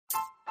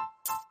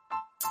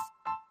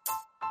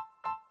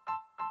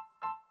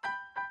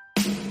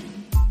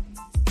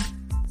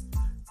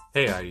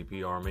Hey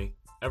IDP Army,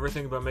 ever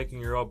think about making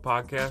your own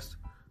podcast?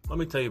 Let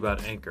me tell you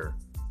about Anchor.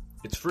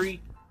 It's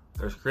free.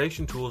 There's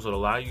creation tools that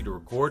allow you to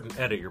record and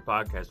edit your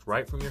podcast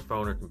right from your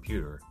phone or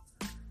computer.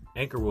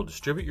 Anchor will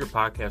distribute your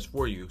podcast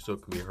for you so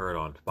it can be heard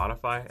on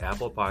Spotify,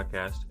 Apple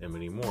Podcasts, and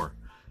many more.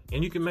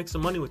 And you can make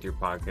some money with your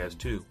podcast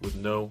too with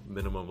no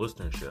minimum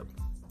listenership.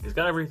 It's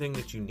got everything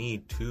that you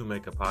need to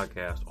make a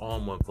podcast all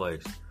in one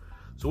place.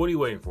 So what are you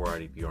waiting for,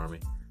 IDP Army?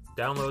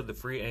 Download the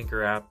free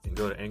Anchor app and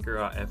go to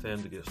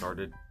anchor.fm to get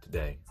started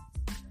today.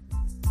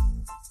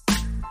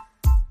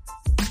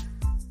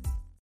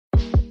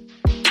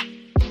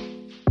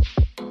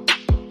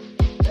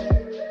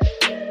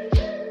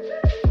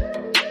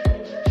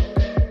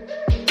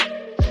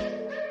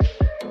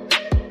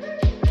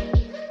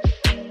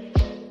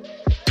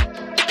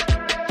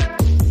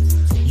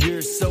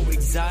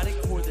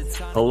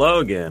 Hello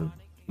again.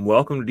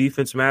 Welcome to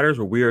Defense Matters,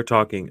 where we are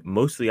talking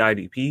mostly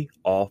IDP,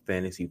 all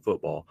fantasy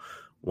football,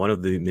 one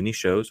of the many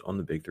shows on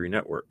the Big 3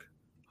 network.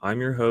 I'm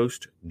your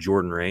host,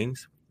 Jordan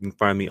Rains. You can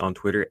find me on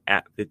Twitter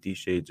at 50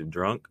 Shades of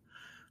Drunk.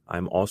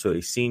 I'm also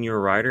a senior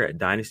writer at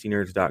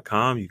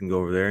dynastynerds.com. You can go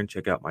over there and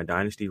check out my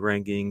Dynasty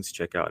rankings,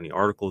 check out any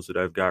articles that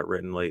I've got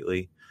written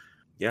lately.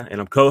 Yeah,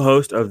 and I'm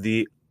co-host of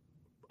the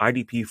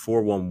IDP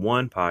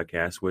 411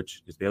 podcast,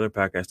 which is the other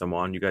podcast I'm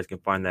on. You guys can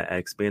find that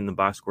at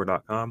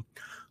expandtheboxscore.com,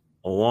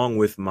 along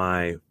with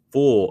my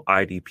full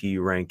IDP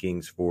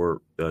rankings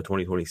for the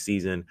 2020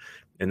 season.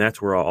 And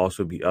that's where I'll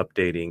also be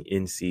updating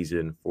in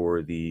season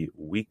for the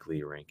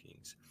weekly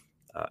rankings.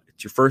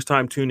 It's your first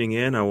time tuning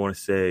in. I want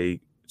to say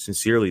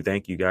sincerely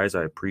thank you guys.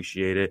 I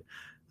appreciate it.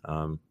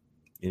 And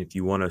if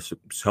you want to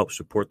help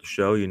support the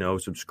show,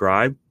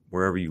 subscribe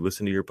wherever you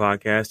listen to your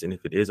podcast. And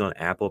if it is on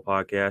Apple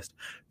Podcast,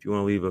 if you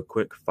want to leave a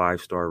quick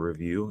 5-star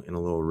review and a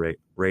little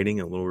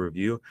rating, a little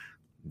review,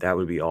 that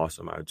would be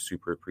awesome. I would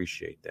super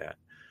appreciate that.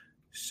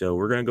 So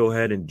we're going to go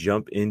ahead and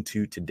jump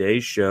into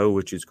today's show,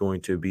 which is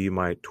going to be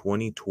my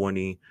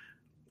 2020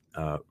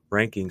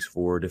 rankings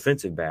for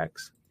defensive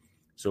backs.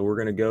 So we're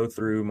going to go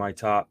through my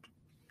top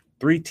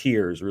 3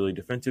 tiers, really.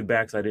 Defensive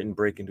backs, I didn't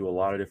break into a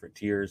lot of different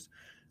tiers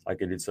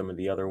like I did some of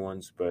the other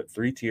ones, but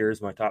 3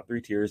 tiers, my top 3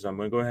 tiers. I'm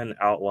going to go ahead and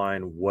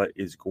outline what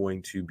is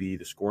going to be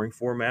the scoring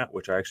format,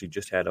 which I actually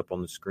just had up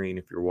on the screen.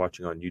 If you're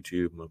watching on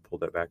YouTube, I'm going to pull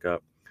that back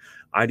up.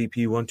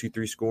 IDP 1, 2,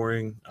 3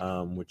 scoring,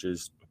 which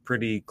is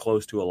pretty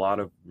close to a lot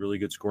of really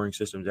good scoring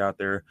systems out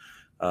there.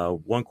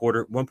 1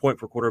 point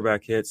for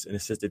quarterback hits and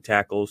assisted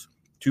tackles.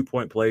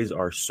 2-point plays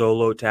are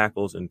solo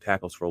tackles and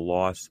tackles for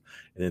loss.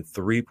 And then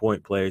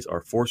 3-point plays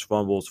are forced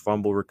fumbles,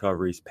 fumble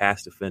recoveries,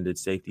 pass defended,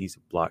 safeties,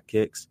 block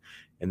kicks.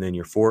 And then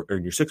your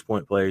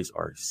 6-point plays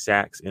are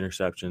sacks,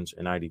 interceptions,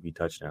 and IDP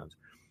touchdowns.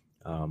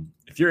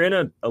 If you're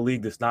in a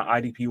league that's not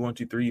IDP 1,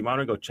 2, 3, you might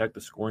want to go check the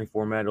scoring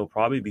format. It'll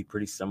probably be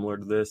pretty similar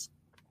to this.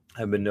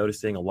 I've been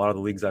noticing a lot of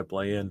the leagues I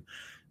play in,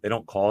 they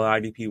don't call it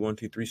IDP 1,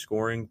 2, 3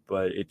 scoring,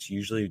 but it's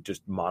usually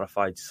just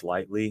modified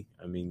slightly.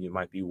 I mean, it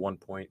might be 1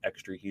 point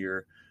extra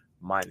here,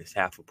 minus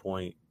half a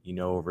point,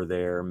 over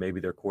there. Maybe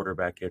their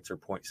quarterback hits are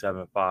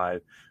 0.75.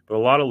 But a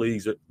lot of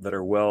leagues that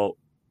are well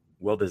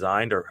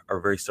designed are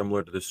very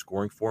similar to this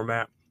scoring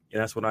format.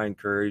 And that's what I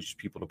encourage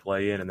people to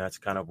play in. And that's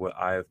kind of what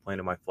I have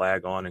planted my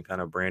flag on and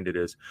kind of branded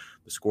as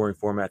the scoring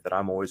format that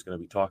I'm always going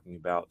to be talking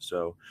about.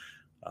 So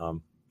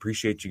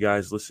appreciate you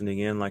guys listening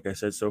in, like I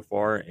said so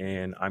far.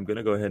 And I'm going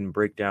to go ahead and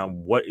break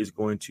down what is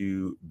going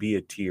to be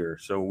a tier.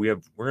 So we're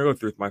going to go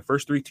through my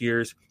first 3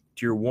 tiers,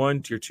 tier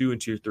 1, tier 2, and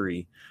tier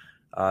 3.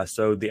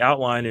 So the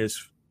outline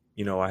is,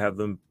 I have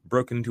them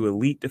broken into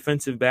elite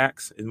defensive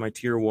backs in my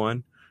tier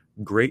 1,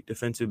 great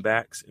defensive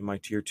backs in my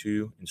tier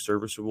 2, and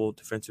serviceable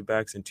defensive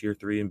backs in tier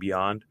 3 and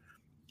beyond.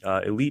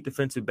 Elite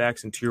defensive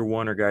backs in tier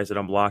 1 are guys that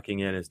I'm locking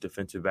in as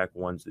defensive back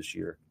 1s this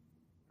year.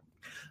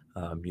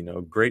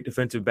 Great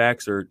defensive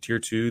backs are tier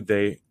 2.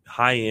 They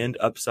high end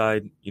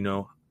upside,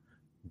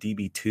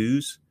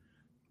 DB2s.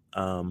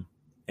 And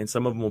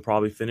some of them will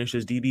probably finish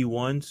as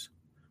DB1s.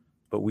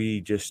 But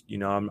we just,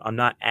 I'm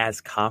not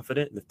as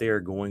confident that they are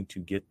going to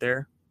get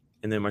there.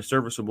 And then my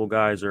serviceable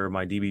guys are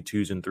my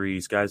DB2s and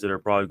 3s, guys that are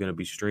probably going to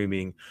be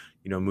streaming,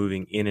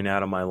 moving in and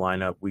out of my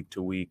lineup week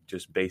to week,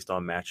 just based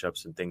on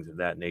matchups and things of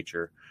that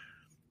nature.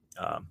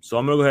 So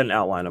I'm going to go ahead and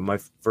outline them.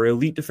 For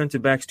elite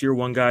defensive backs, tier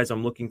 1 guys,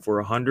 I'm looking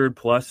for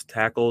 100+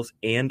 tackles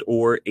and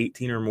or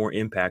 18 or more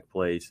impact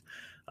plays.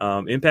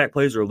 Impact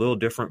plays are a little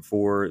different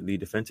for the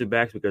defensive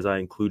backs because I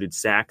included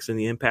sacks in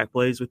the impact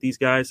plays with these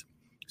guys.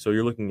 So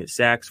you're looking at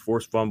sacks,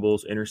 forced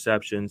fumbles,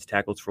 interceptions,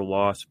 tackles for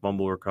loss,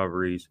 fumble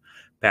recoveries,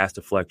 pass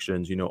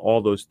deflections,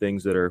 all those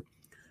things that are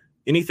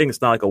anything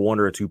that's not like a 1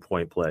 or a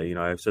 2-point play.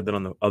 I've said that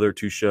on the other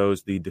 2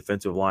 shows, the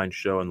defensive line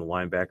show and the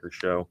linebacker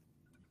show.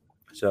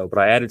 But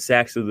I added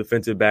sacks to the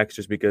defensive backs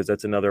just because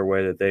that's another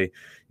way that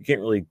you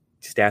can't really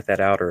stat that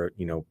out or,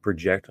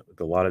 project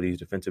a lot of these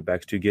defensive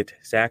backs to get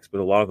sacks,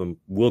 but a lot of them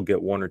will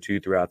get 1 or 2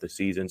 throughout the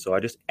season. So I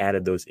just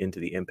added those into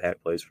the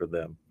impact plays for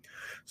them.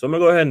 So I'm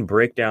going to go ahead and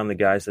break down the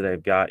guys that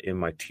I've got in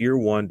my tier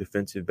 1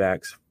 defensive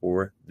backs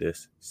for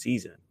this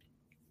season.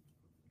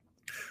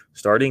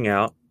 Starting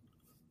out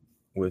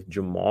with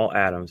Jamal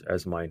Adams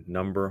as my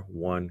number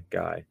one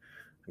guy.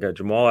 I got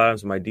Jamal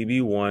Adams, my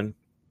DB1,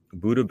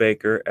 Buda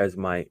Baker as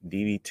my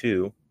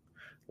DB2,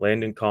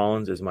 Landon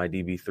Collins as my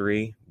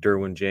DB3,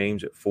 Derwin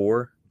James at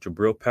 4,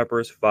 Jabril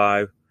Peppers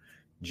 5,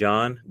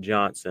 John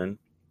Johnson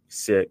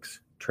 6,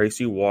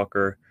 Tracy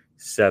Walker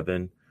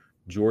 7,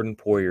 Jordan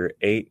Poyer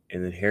 8,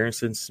 and then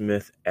Harrison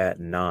Smith at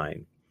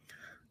 9.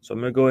 So I'm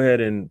going to go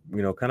ahead and,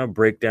 kind of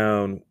break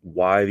down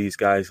why these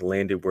guys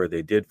landed where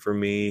they did for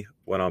me,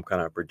 when I'm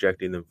kind of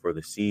projecting them for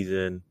the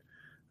season,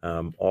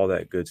 all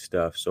that good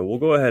stuff. So we'll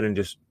go ahead and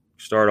just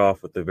start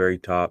off with the very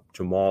top,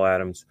 Jamal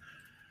Adams.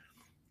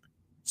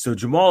 So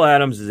Jamal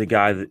Adams is a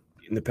guy that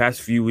in the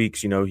past few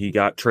weeks, he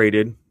got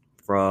traded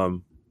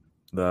from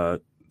the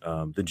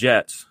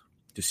Jets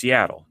to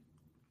Seattle.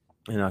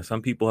 And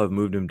some people have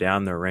moved him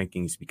down their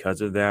rankings because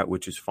of that,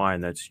 which is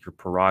fine. That's your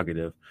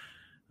prerogative.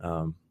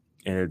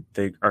 And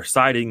they are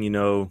citing,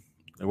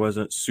 there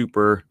wasn't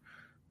super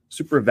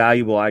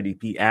valuable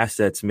IDP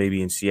assets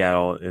maybe in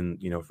Seattle and,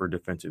 for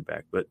defensive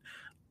back. But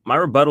my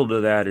rebuttal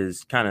to that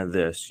is kind of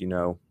this,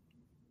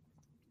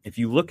 if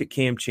you look at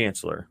Cam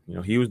Chancellor,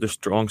 he was the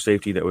strong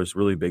safety that was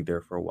really big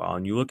there for a while.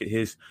 And you look at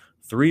his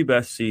 3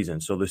 best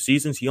seasons. So the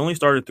seasons, he only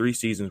started 3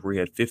 seasons where he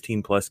had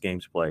 15 plus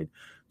games played.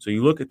 So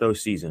you look at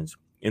those seasons.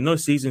 In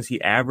those seasons,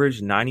 he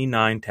averaged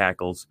 99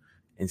 tackles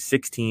and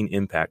 16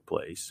 impact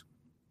plays.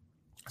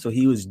 So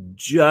he was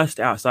just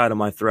outside of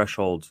my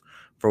thresholds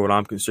for what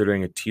I'm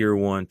considering a tier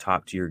 1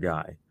 top tier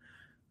guy.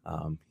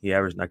 He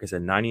averaged, like I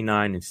said,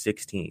 99 and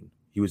 16.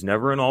 He was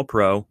never an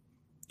all-pro.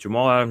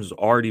 Jamal Adams has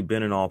already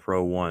been an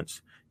all-pro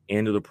once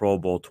and to the Pro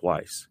Bowl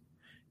twice.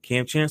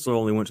 Cam Chancellor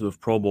only went to the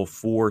Pro Bowl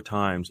 4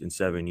 times in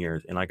 7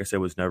 years, and like I said,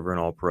 was never an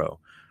all-pro.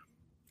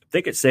 I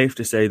think it's safe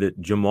to say that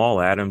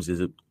Jamal Adams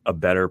is a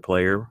better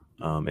player,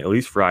 at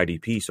least for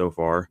IDP so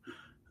far.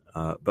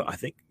 But I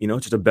think,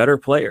 just a better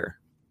player.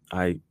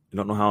 I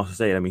don't know how else to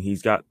say it. I mean,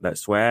 he's got that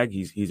swag.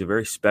 He's a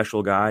very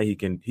special guy. He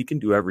can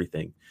do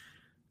everything.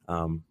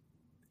 And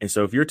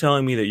so if you're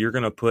telling me that you're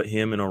going to put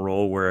him in a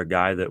role where a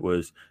guy that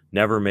was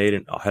never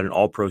had an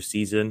all-pro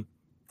season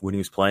when he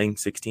was playing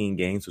 16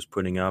 games was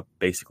putting up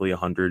basically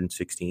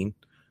 116,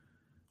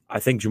 I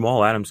think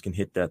Jamal Adams can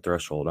hit that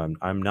threshold.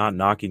 I'm not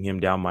knocking him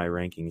down my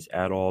rankings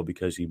at all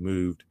because he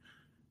moved,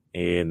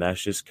 and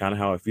that's just kind of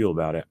how I feel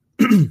about it.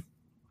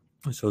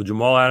 So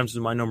Jamal Adams is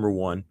my number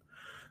 1.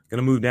 Going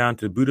to move down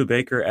to Buda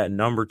Baker at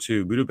number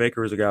 2. Buda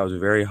Baker is a guy I was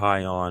very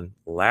high on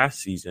last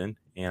season,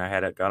 and I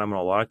got him on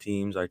a lot of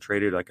teams. I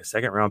traded like a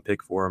second-round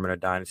pick for him in a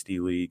dynasty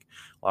league.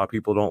 A lot of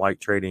people don't like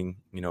trading,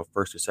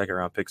 first or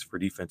second-round picks for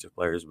defensive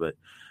players, but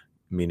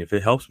I mean, if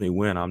it helps me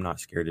win, I'm not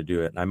scared to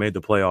do it. And I made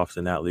the playoffs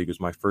in that league. It was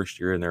my first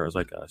year, and there was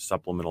like a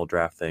supplemental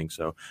draft thing,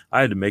 so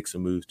I had to make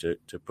some moves to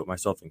put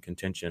myself in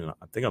contention.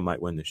 I think I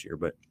might win this year,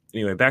 but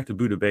anyway, back to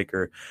Buda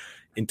Baker.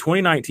 In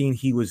 2019,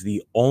 he was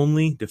the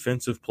only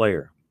defensive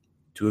player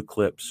to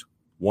eclipse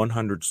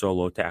 100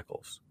 solo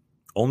tackles.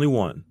 Only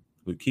one.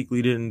 Luke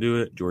Kuechly didn't do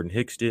it. Jordan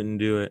Hicks didn't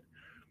do it.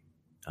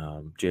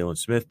 Jalen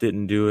Smith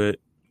didn't do it.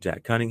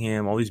 Jack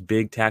Cunningham, all these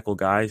big tackle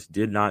guys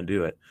did not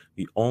do it.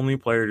 The only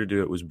player to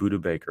do it was Buda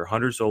Baker,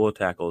 100 solo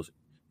tackles,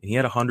 and he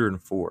had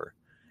 104.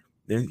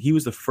 Then he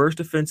was the first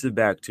defensive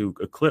back to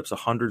eclipse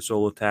 100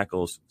 solo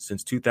tackles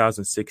since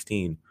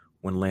 2016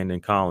 when Landon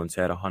Collins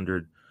had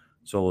 100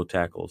 solo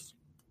tackles.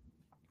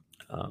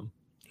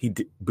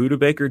 Buda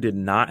Baker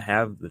doesn't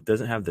have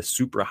the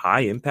super high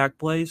impact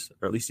plays,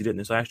 or at least he didn't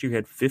this last year. He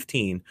had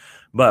 15,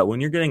 but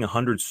when you're getting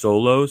 100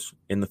 solos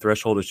and the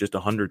threshold is just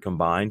 100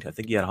 combined, I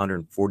think he had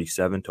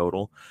 147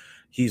 total.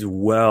 He's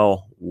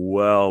well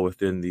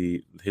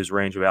within his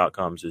range of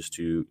outcomes is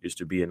to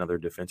be another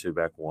defensive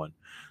back 1.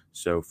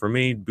 So for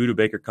me, Buda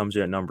Baker comes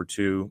in at number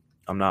 2.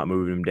 I'm not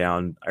moving him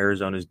down.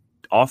 Arizona's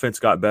offense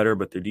got better,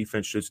 but their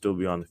defense should still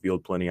be on the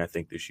field plenty, I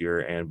think, this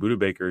year. And Buda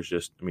Baker is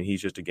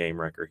he's just a game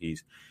wrecker.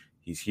 He's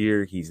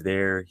here, he's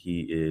there,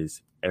 he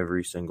is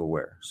every single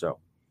where. So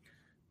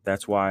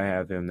that's why I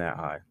have him that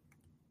high.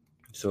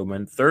 So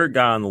my third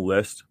guy on the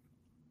list,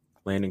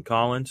 Landon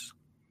Collins.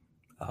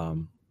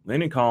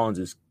 Landon Collins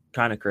is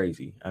kind of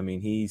crazy. I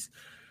mean,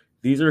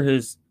 these are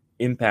his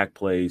impact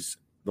plays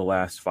the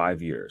last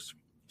 5 years.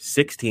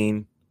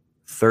 16,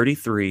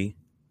 33,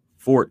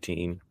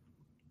 14,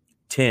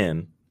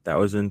 10. That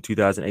was in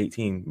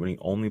 2018 when he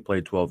only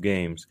played 12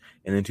 games.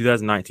 And in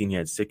 2019, he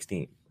had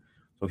 16.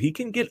 So he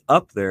can get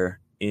up there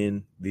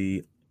in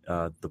the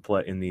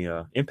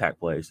impact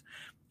plays,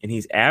 and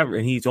he's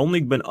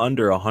only been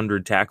under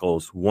 100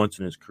 tackles once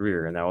in his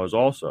career, and that was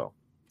also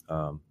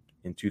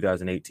in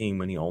 2018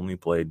 when he only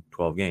played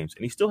 12 games,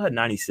 and he still had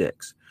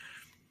 96.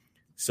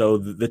 So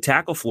the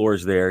tackle floor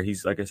is there.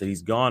 He's, like I said,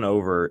 he's gone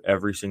over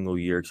every single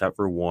year except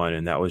for one,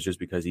 and that was just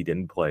because he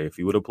didn't play. If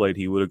he would have played,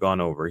 he would have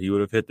gone over. He would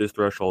have hit this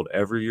threshold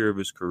every year of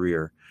his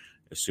career,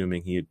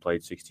 assuming he had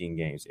played 16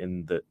 games.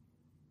 And the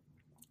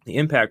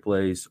impact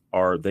plays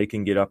they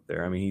can get up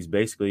there. I mean, he's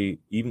basically,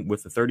 even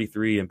with the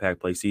 33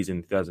 impact play season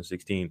in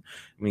 2016,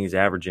 I mean, he's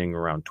averaging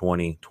around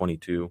 20,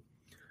 22.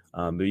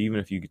 But even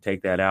if you could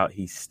take that out,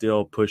 he's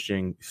still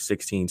pushing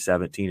 16,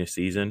 17 a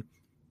season.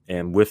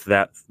 And with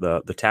that,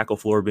 the tackle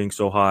floor being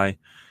so high,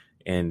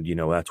 and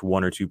that's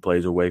 1 or 2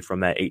 plays away from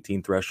that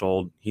 18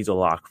 threshold, he's a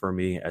lock for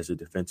me as a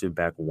defensive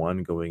back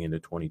 1 going into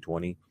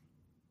 2020.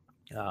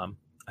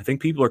 I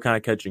think people are kind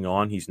of catching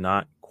on. He's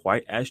not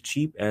quite as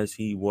cheap as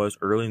he was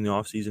early in the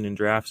offseason in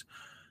drafts,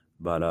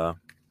 but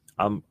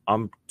I'm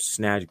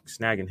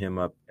snagging him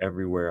up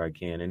everywhere I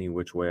can, any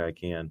which way I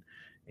can,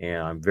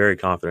 and I'm very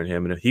confident in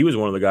him. And if he was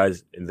one of the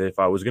guys that if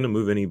I was going to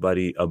move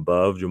anybody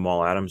above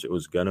Jamal Adams, it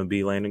was going to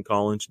be Landon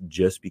Collins,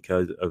 just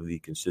because of the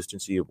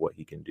consistency of what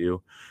he can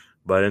do.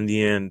 But in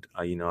the end,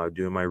 I'm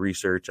doing my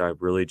research. I'm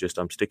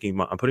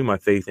putting my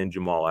faith in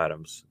Jamal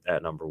Adams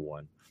at number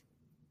 1.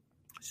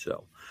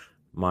 So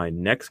my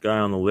next guy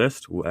on the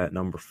list at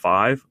number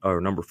 4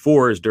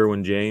 is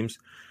Derwin James.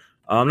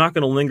 I'm not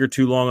going to linger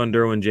too long on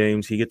Derwin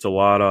James. He gets a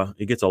lot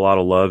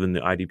of love in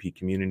the IDP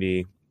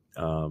community.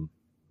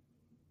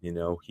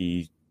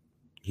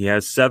 He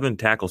has 7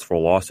 tackles for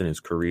loss in his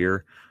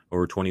career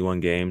over 21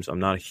 games. I'm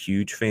not a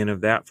huge fan of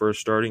that for a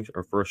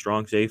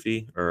strong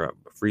safety or a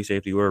free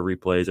safety, wherever he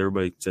plays.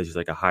 Everybody says he's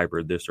like a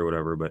hybrid this or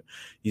whatever, but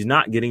he's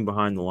not getting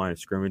behind the line of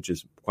scrimmage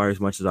quite as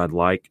much as I'd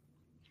like.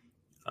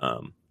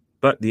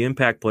 But the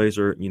impact plays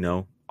are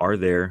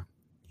there.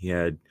 He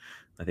had,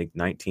 I think,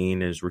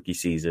 19 in his rookie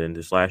season.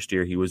 This last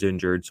year he was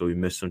injured, so he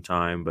missed some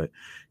time, but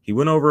he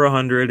went over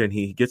 100 and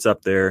he gets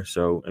up there.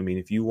 So, I mean,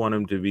 if you want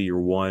him to be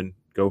your 1,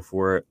 go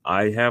for it.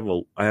 I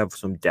have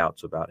some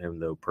doubts about him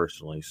though,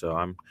 personally. So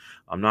I'm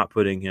not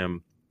putting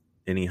him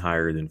any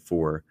higher than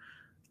 4.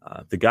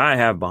 The guy I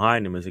have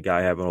behind him is a guy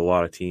I have on a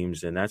lot of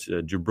teams, and that's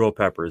Jabril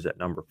Peppers at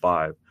number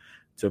 5.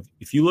 So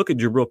if you look at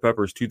Jabril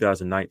Peppers'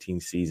 2019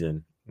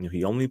 season,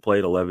 he only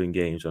played 11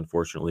 games,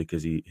 unfortunately,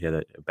 because he had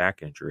a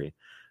back injury.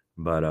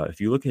 But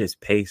if you look at his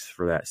pace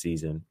for that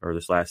season, or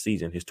this last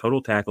season, his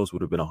total tackles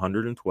would have been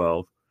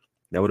 112.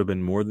 That would have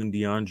been more than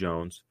Deion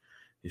Jones.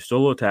 His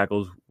solo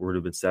tackles would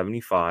have been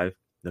 75.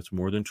 That's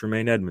more than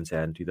Tremaine Edmonds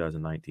had in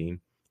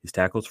 2019. His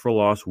tackles for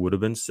loss would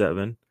have been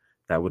 7.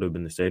 That would have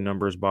been the same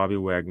number as Bobby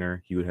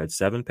Wagner. He would have had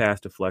 7 pass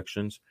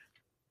deflections.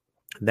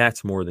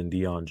 That's more than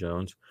Deion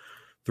Jones.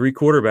 3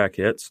 quarterback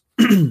hits,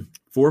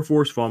 4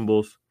 forced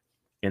fumbles,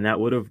 and that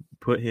would have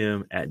put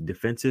him at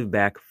defensive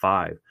back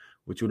 5,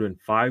 which would have been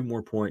 5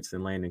 more points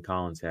than Landon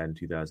Collins had in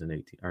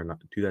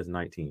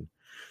 2019.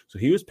 So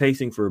he was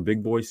pacing for a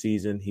big boy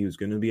season. He was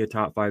going to be a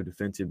top 5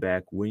 defensive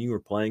back. When you were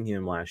playing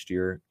him last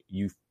year,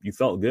 you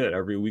felt good.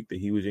 Every week that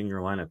he was in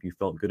your lineup, you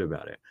felt good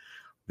about it.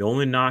 The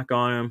only knock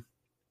on him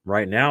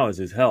right now is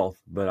his health.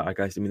 But like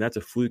I said, that's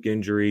a fluke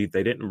injury.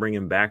 They didn't bring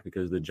him back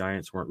because the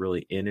Giants weren't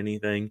really in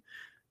anything.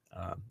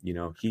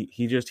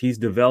 He's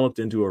developed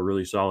into a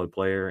really solid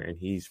player, and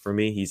he's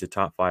a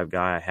top 5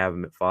 guy. I have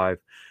him at 5.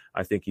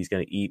 I think he's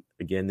going to eat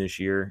again this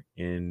year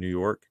in New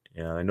York.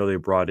 I know they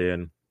brought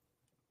in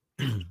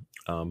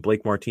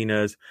Blake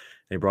Martinez.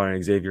 They brought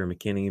in Xavier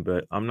McKinney,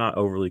 but I'm not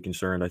overly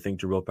concerned. I think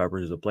Jabril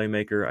Peppers is a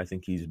playmaker. I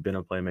think he's been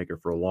a playmaker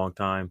for a long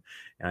time,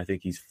 and I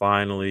think he's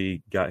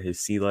finally got his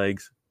sea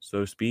legs,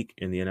 so to speak,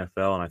 in the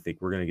NFL, and I think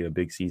we're going to get a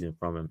big season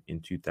from him in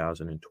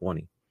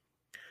 2020.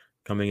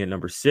 Coming in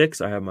number 6,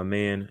 I have my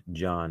man,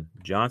 John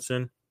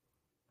Johnson.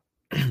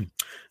 In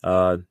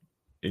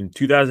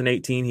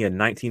 2018, he had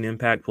 19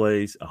 impact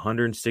plays,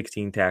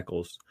 116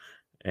 tackles.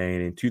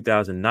 And in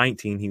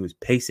 2019, he was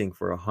pacing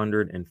for a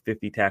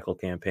 150 tackle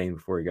campaign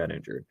before he got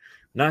injured.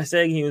 I'm not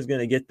saying he was going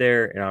to get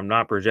there, and I'm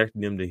not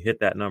projecting him to hit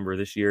that number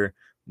this year,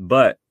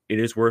 but it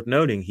is worth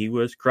noting he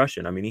was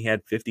crushing. He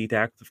had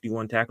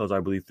 51 tackles, I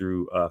believe,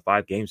 through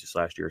 5 games this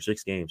last year,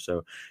 6 games.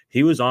 So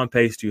he was on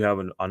pace to have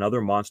another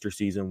monster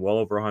season, well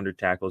over 100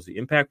 tackles. The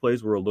impact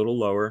plays were a little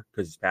lower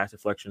because his pass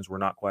deflections were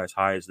not quite as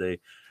high as they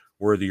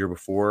were the year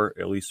before,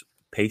 at least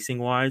pacing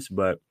wise.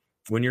 But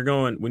when you're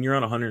on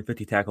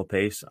 150 tackle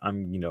pace,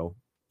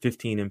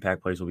 15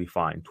 impact plays will be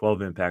fine.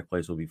 12 impact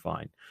plays will be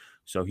fine.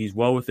 So he's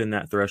well within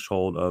that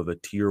threshold of a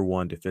tier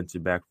 1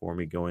 defensive back for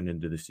me going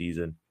into the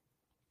season.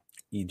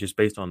 Just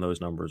based on those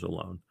numbers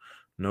alone.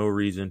 No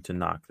reason to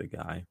knock the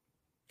guy.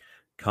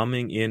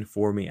 Coming in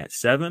for me at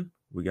 7,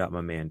 we got my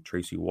man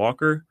Tracy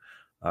Walker.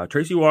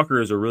 Tracy Walker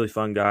is a really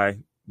fun guy.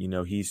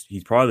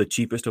 He's probably the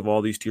cheapest of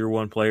all these tier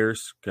 1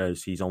 players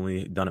because he's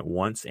only done it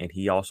once, and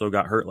he also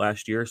got hurt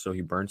last year, so he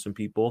burned some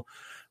people.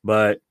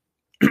 But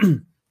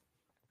in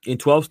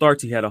 12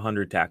 starts, he had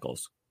 100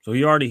 tackles. So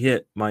he already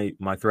hit my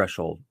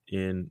threshold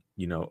in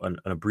an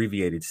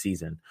abbreviated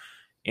season.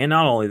 And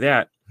not only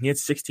that, he had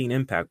 16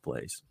 impact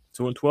plays.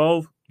 So in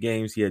 12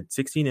 games, he had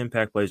 16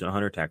 impact plays and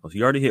 100 tackles.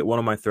 He already hit one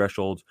of my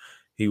thresholds.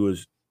 He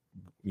was,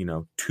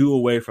 2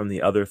 away from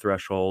the other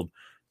threshold.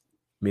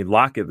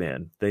 Lock it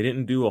in. They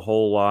didn't do a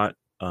whole lot.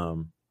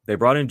 They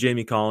brought in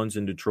Jamie Collins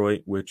in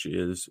Detroit, which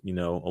is, a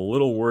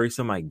little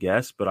worrisome, I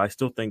guess. But I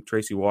still think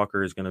Tracy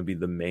Walker is going to be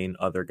the main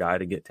other guy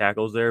to get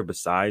tackles there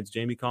besides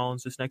Jamie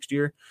Collins this next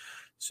year.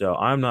 So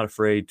I'm not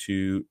afraid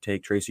to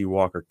take Tracy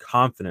Walker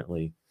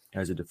confidently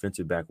as a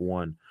defensive back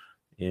 1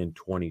 in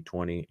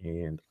 2020,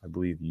 and I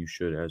believe you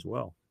should as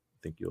well. I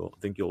think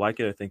you'll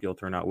like it. I think it'll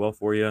turn out well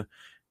for you.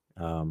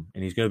 And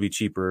he's going to be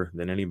cheaper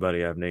than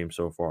anybody I've named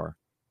so far.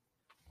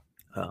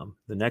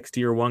 The next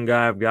tier one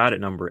guy I've got at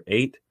number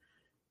 8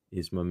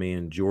 is my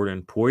man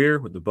Jordan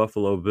Poyer with the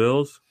Buffalo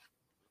Bills.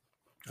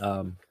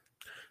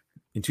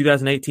 In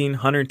 2018,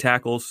 100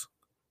 tackles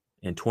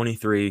and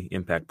 23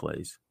 impact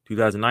plays.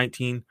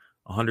 2019,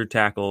 100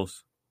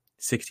 tackles,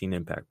 16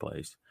 impact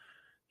plays.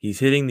 He's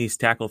hitting these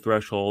tackle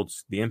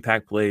thresholds. The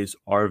impact plays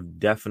are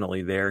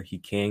definitely there. He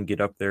can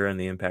get up there in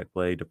the impact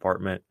play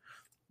department.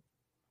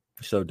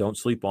 So don't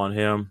sleep on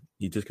him.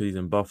 Just because he's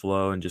in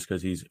Buffalo and just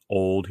because he's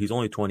old. He's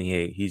only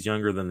 28. He's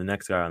younger than the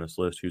next guy on this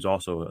list, who's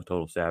also a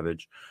total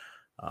savage.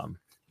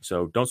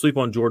 So don't sleep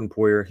on Jordan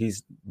Poyer.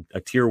 He's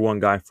a tier one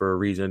guy for a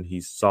reason.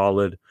 He's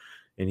solid,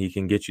 and he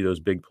can get you those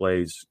big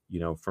plays,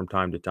 from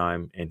time to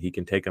time, and he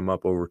can take them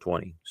up over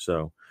 20.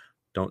 So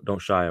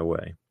don't shy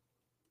away.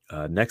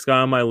 Next guy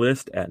on my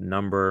list at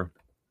number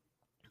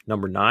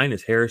 9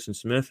 is Harrison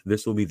Smith.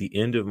 This will be the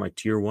end of my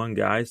tier one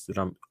guys that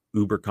I'm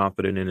uber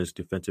confident in as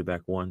defensive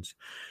back ones.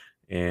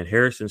 And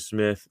Harrison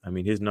Smith,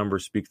 his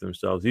numbers speak for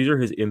themselves. These are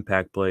his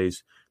impact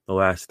plays the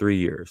last 3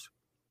 years.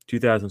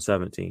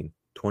 2017,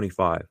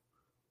 25.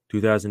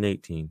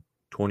 2018,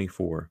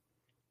 24.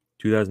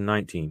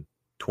 2019,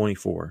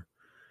 24.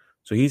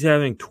 So he's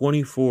having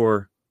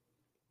 24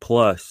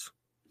 plus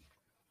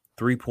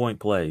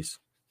 3-point plays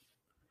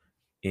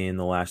in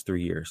the last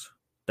 3 years.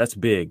 That's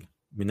big.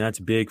 That's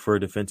big for a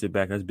defensive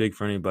back. That's big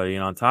for anybody.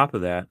 And on top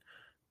of that,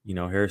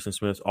 Harrison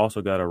Smith's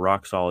also got a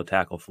rock-solid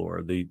tackle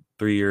floor. The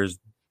 3 years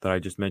that I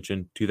just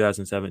mentioned,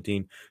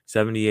 2017,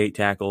 78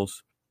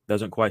 tackles.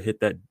 Doesn't quite hit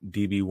that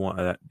DB1,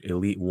 that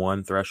Elite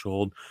 1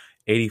 threshold,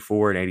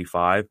 84 and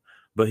 85.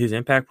 But his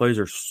impact plays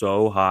are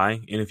so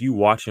high. And if you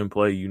watch him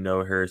play,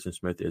 Harrison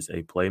Smith is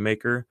a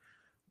playmaker.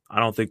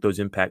 I don't think those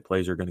impact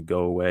plays are going to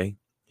go away.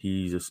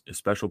 He's a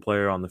special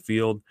player on the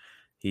field.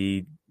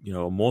 He,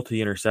 a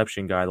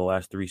multi-interception guy the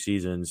last 3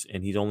 seasons,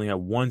 and he's only had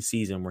 1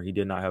 season where he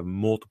did not have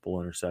multiple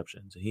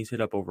interceptions. And he's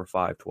hit up to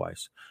 5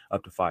 twice.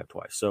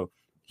 So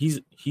he's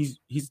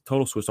a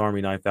total Swiss Army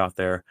knife out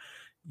there.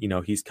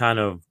 He's kind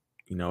of,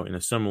 in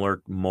a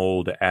similar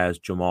mold as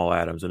Jamal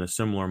Adams, in a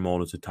similar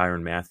mold as a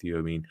Tyrann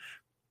Mathieu.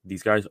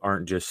 These guys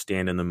aren't just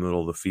stand in the middle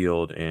of the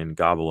field and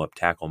gobble up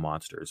tackle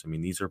monsters.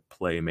 These are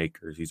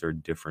playmakers. These are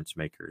difference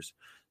makers.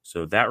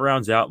 So that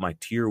rounds out my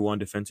tier 1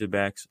 defensive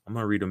backs. I'm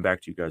going to read them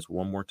back to you guys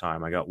one more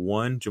time. I got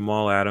 1,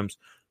 Jamal Adams,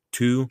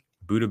 2,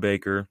 Budda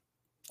Baker,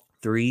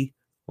 3,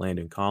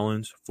 Landon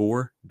Collins,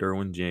 4,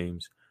 Derwin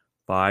James,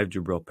 5,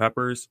 Jabril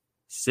Peppers,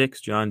 6,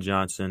 John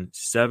Johnson,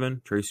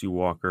 7, Tracy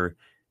Walker,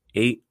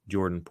 8,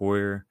 Jordan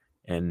Poyer,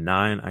 and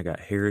 9, I got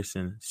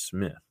Harrison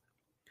Smith.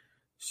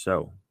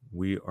 So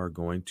we are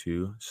going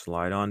to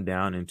slide on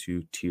down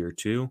into tier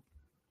 2.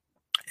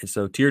 And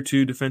so tier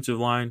 2 defensive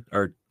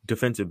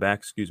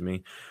back,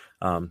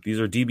 these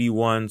are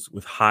DB1s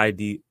with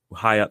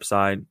high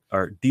upside,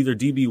 or these are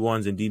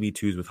DB1s and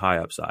DB2s with high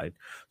upside.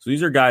 So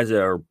these are guys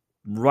that are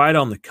right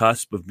on the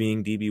cusp of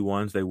being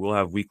DB1s. They will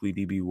have weekly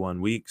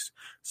DB1 weeks.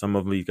 Some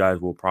of these guys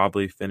will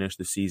probably finish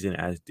the season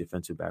as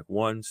defensive back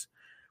 1s,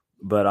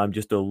 but I'm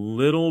just a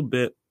little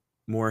bit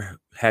more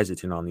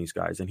hesitant on these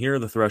guys. And here are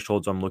the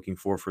thresholds I'm looking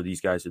for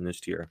these guys in this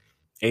tier: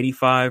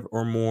 85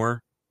 or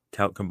more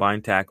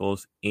combined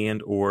tackles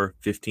and or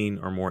 15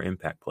 or more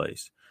impact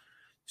plays.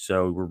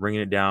 So we're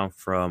bringing it down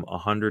from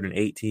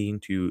 118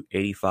 to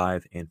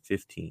 85 and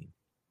 15.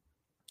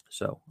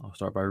 So I'll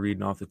start by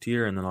reading off the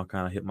tier, and then I'll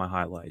kind of hit my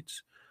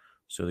highlights.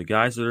 So the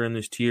guys that are in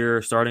this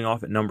tier, starting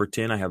off at number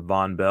 10, I have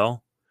Von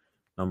Bell.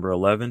 Number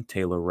 11,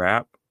 Taylor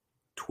Rapp.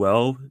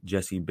 12,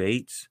 Jesse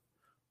Bates.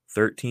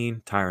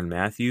 13, Tyrann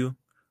Mathieu.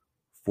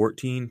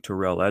 14,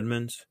 Terrell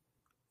Edmonds.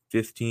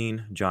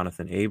 15,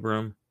 Jonathan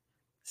Abram.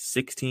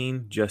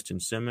 16, Justin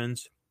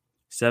Simmons.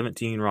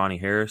 17, Ronnie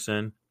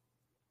Harrison.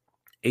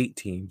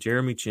 18,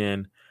 Jeremy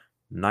Chin.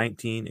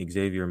 19,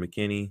 Xavier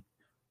McKinney.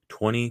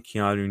 20,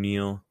 Keanu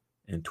Neal.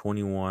 And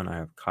 21, I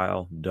have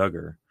Kyle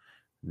Duggar.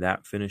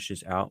 That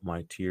finishes out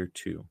my tier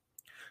 2.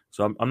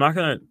 So I'm not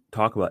going to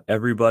talk about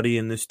everybody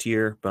in this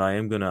tier, but I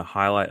am going to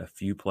highlight a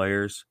few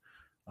players.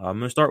 I'm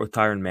going to start with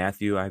Tyrann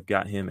Mathieu. I've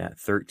got him at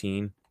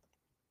 13.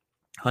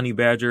 Honey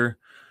Badger,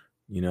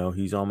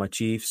 he's on my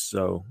Chiefs,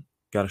 so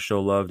got to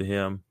show love to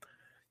him.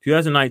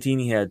 2019,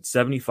 he had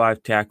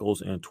 75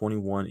 tackles and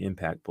 21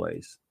 impact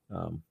plays.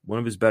 One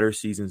of his better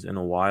seasons in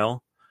a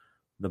while.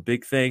 The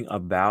big thing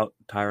about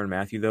Tyrann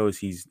Mathieu, though, is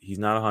he's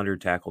not a 100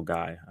 tackle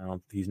guy.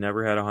 He's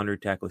never had a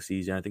 100 tackle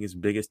season. I think his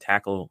biggest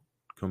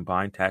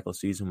combined tackle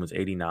season was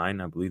 89.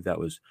 I believe that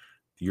was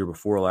the year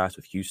before last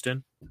with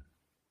Houston.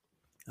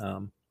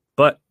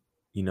 But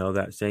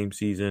that same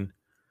season,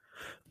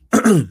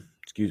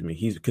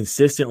 he's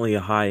consistently a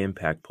high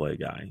impact play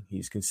guy.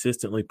 He's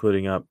consistently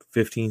putting up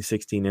 15,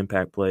 16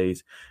 impact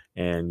plays,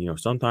 and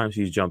sometimes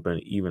he's jumping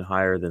even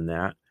higher than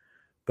that.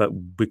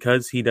 But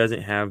because he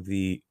doesn't have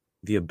the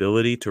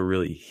ability to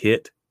really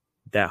hit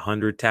that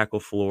 100 tackle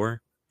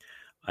floor,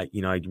 I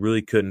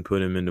really couldn't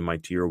put him into my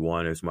tier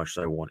 1 as much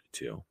as I wanted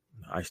to.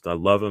 I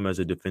love him as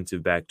a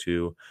defensive back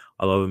 2.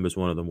 I love him as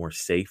one of the more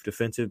safe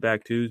defensive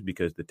back 2s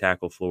because the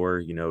tackle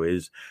floor,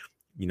 is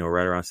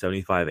right around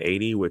 75,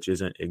 80, which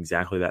isn't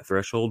exactly that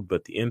threshold,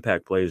 but the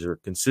impact plays are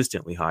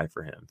consistently high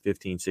for him,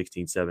 15,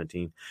 16,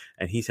 17,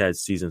 and he's had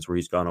seasons where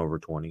he's gone over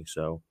 20.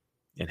 So,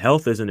 and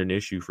health isn't an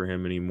issue for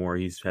him anymore.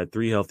 He's had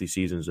 3 healthy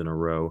seasons in a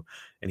row,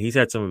 and he's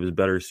had some of his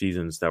better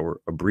seasons that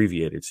were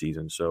abbreviated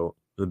seasons. So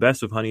the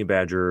best of Honey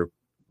Badger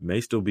may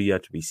still be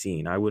yet to be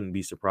seen. I wouldn't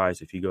be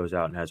surprised if he goes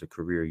out and has a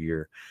career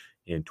year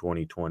in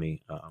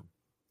 2020.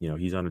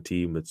 He's on a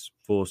team that's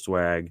full of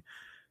swag.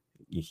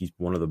 He's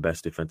one of the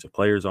best defensive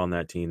players on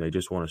that team. They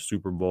just won a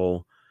Super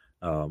Bowl.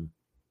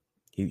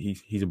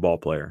 He's a ball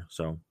player.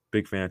 So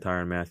big fan of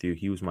Tyrann Mathieu.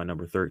 He was my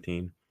number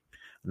 13.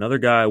 Another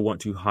guy I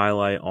want to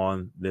highlight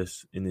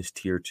in this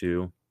tier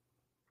 2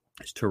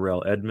 is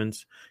Terrell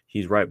Edmonds.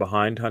 He's right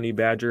behind Honey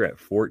Badger at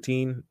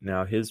 14.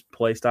 Now his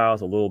play style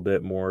is a little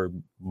bit more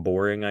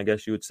boring, I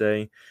guess you would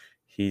say.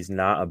 He's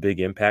not a big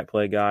impact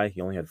play guy.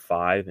 He only had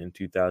 5 in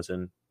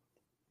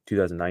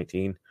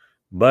 2019.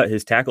 But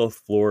his tackle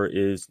floor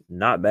is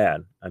not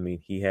bad. I mean,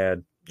 he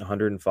had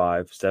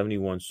 105,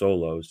 71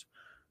 solos.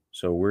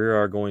 So we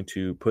are going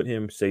to put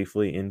him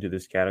safely into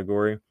this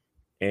category.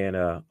 And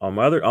on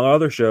our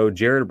other show,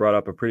 Jared brought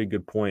up a pretty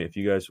good point. If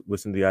you guys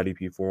listen to the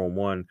IDP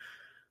 411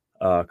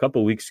 a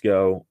couple of weeks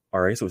ago,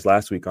 or I guess it was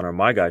last week on our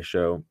My Guy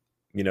show,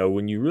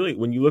 when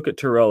you look at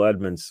Terrell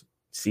Edmonds'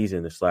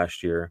 season this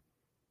last year,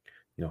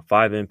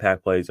 5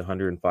 impact plays,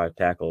 105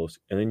 tackles.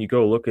 And then you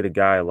go look at a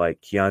guy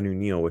like Keanu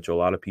Neal, which a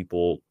lot of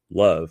people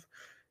love.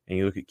 And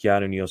you look at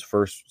Keanu Neal's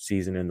first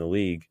season in the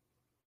league.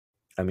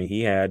 I mean,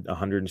 he had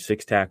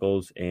 106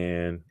 tackles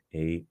and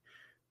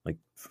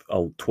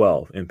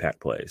 12 impact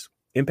plays.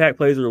 Impact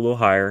plays are a little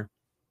higher,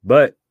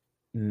 but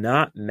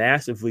not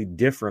massively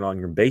different on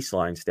your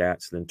baseline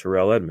stats than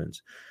Terrell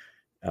Edmonds.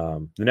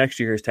 The next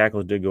year, his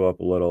tackles did go up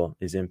a little.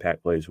 His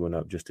impact plays went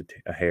up just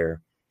a hair.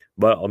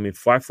 But,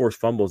 5 forced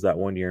fumbles that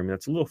one year,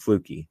 that's a little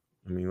fluky.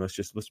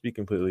 Let's be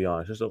completely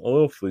honest. Just a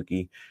little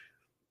fluky.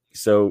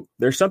 So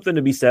there's something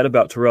to be said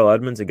about Terrell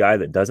Edmonds, a guy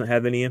that doesn't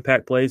have any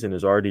impact plays and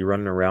is already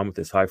running around with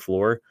this high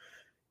floor.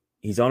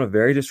 He's on a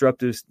very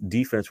disruptive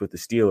defense with the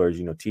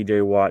Steelers.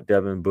 TJ Watt,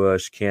 Devin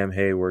Bush, Cam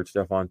Hayward,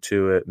 Stephon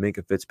Tuitt,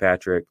 Minkah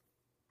Fitzpatrick,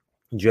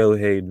 Joe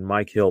Hayden,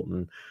 Mike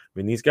Hilton.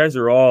 These guys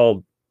are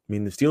all – the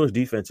Steelers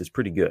defense is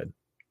pretty good.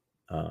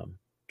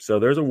 So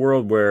there's a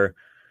world where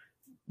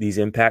these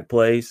impact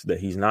plays that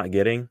he's not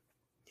getting,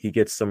 he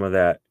gets some of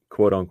that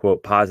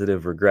quote-unquote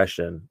positive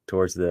regression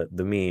towards the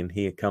mean.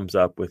 He comes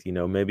up with,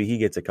 maybe he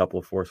gets a couple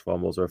of forced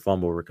fumbles or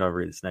fumble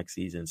recovery this next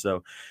season.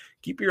 So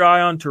keep your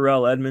eye on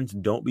Terrell Edmonds.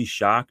 Don't be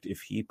shocked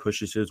if he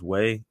pushes his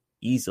way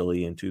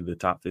easily into the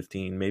top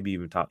 15, maybe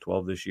even top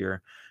 12 this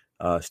year.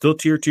 Still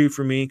tier 2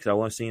 for me because I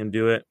want to see him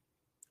do it.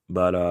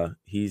 But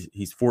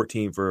he's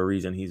 14 for a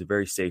reason. He's a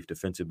very safe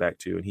defensive back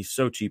too, and he's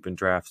so cheap in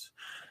drafts.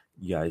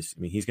 You guys,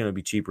 he's going to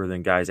be cheaper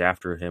than guys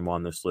after him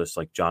on this list,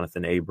 like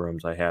Jonathan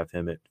Abrams. I have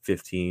him at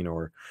 15,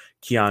 or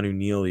Keanu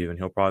Neal even.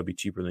 He'll probably be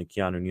cheaper than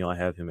Keanu Neal. I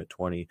have him at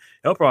 20.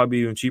 He'll probably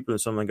be even cheaper than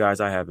some of the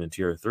guys I have in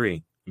tier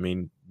 3.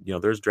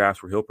 There's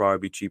drafts where he'll probably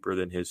be cheaper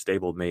than his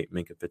stable mate,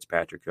 Minkah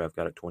Fitzpatrick, who I've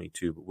got at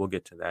 22, but we'll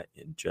get to that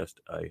in just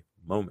a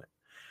moment.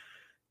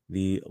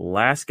 The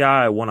last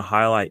guy I want to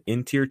highlight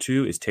in tier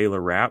 2 is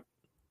Taylor Rapp.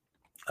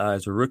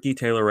 As a rookie,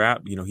 Taylor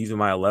Rapp, he's in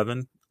my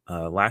 11.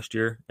 Last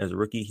year, as a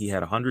rookie, he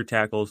had 100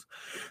 tackles,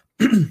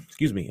 and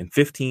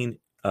 15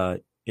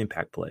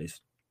 impact plays.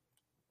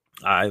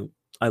 I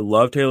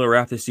love Taylor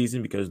Rapp this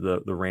season because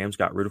the Rams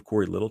got rid of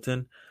Corey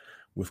Littleton.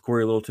 With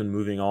Corey Littleton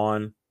moving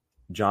on,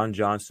 John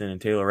Johnson and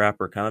Taylor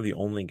Rapp are kind of the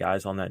only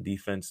guys on that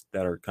defense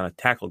that are kind of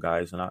tackle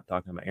guys. I'm not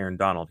talking about Aaron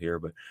Donald here,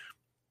 but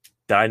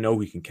that I know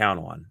we can count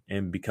on.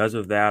 And because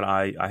of that,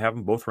 I have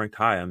them both ranked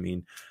high.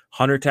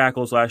 100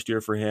 tackles last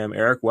year for him.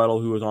 Eric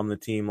Weddle, who was on the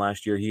team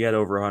last year, he had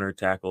over 100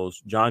 tackles.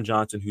 John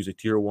Johnson, who's a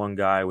tier 1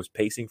 guy, was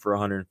pacing for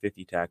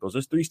 150 tackles.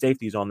 There's 3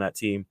 safeties on that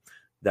team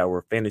that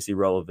were fantasy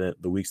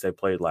relevant the weeks they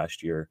played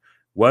last year.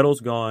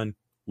 Weddle's gone.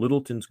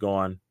 Littleton's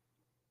gone.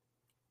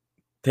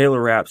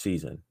 Taylor Rapp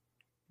season.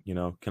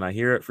 Can I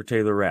hear it for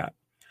Taylor Rapp?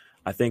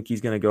 I think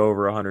he's going to go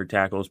over 100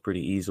 tackles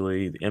pretty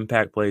easily. The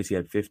impact plays, he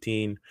had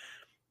 15.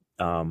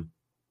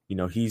 He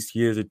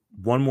has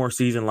one more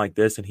season like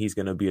this, and he's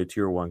going to be a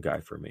tier 1 guy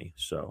for me.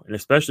 So, and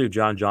especially if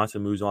John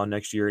Johnson moves on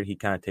next year and he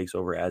kind of takes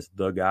over as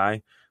the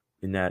guy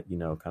in that,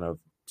 kind of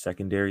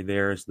secondary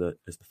there as the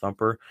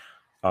thumper,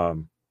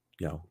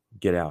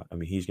 get out.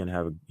 He's going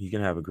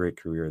to have a great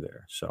career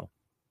there. So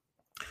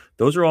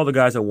those are all the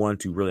guys I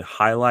wanted to really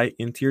highlight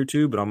in tier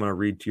 2, but I'm going to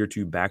read tier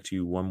 2 back to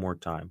you one more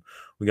time.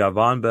 We got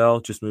Von Bell,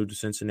 just moved to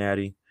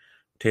Cincinnati.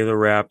 Taylor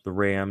Rapp, the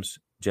Rams.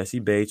 Jesse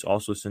Bates,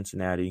 also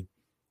Cincinnati.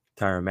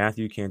 Tyrann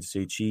Mathieu, Kansas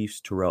City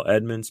Chiefs. Terrell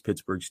Edmonds,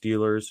 Pittsburgh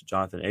Steelers.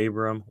 Jonathan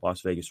Abram,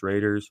 Las Vegas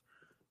Raiders.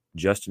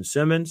 Justin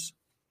Simmons,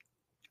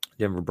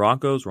 Denver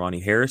Broncos. Ronnie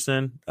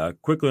Harrison.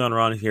 Quickly on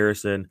Ronnie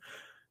Harrison,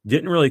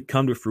 didn't really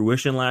come to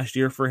fruition last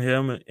year for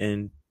him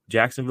in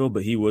Jacksonville,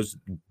 but he was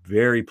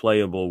very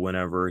playable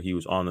whenever he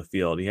was on the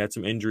field. He had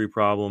some injury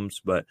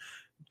problems, but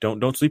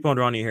don't sleep on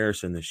Ronnie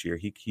Harrison this year.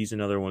 He's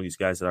another one of these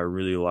guys that I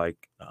really like.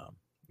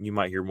 You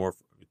might hear more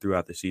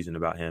throughout the season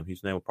about him.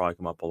 His name will probably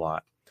come up a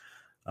lot.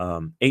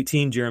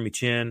 18, Jeremy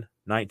Chin,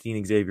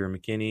 19, Xavier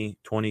McKinney,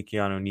 20,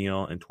 Keanu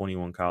Neal, and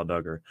 21, Kyle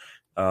Duggar.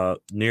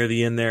 Near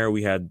the end there,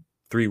 we had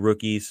 3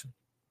 rookies,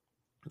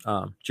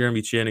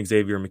 Jeremy Chin,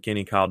 Xavier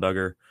McKinney, Kyle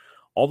Duggar.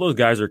 All those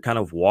guys are kind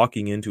of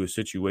walking into a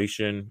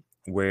situation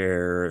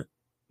where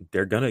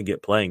they're going to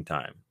get playing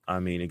time. I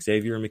mean,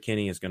 Xavier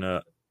McKinney is going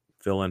to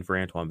fill in for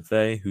Antoine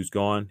Bethea, who's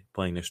gone,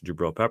 playing next to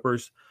Jabril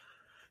Peppers.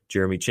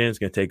 Jeremy Chin is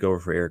going to take over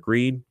for Eric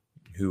Reed,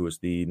 who was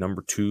the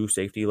number 2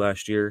 safety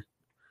last year,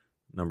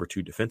 number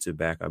 2 defensive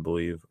back, I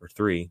believe, or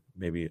 3,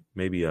 maybe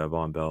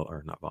Von Bell,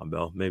 or not Von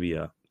Bell, maybe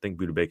I think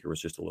Budda Baker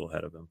was just a little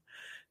ahead of him.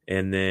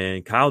 And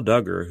then Kyle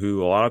Duggar,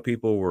 who a lot of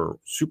people were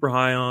super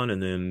high on,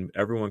 and then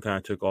everyone kind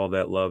of took all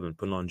that love and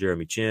put it on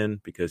Jeremy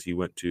Chin because he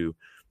went to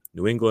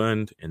New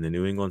England, and then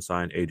New England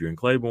signed Adrian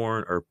Phillips,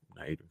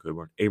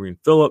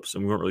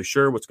 and we weren't really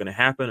sure what's going to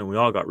happen, and we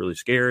all got really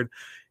scared.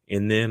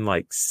 And then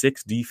like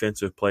 6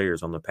 defensive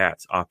players on the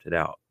Pats opted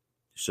out.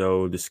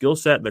 So the skill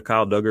set that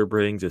Kyle Duggar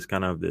brings is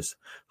kind of this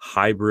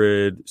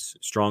hybrid,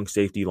 strong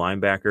safety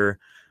linebacker.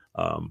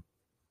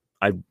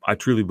 I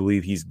truly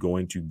believe he's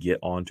going to get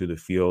onto the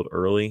field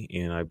early,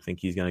 and I think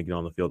he's going to get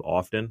on the field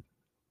often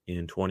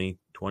in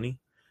 2020.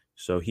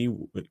 So he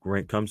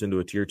comes into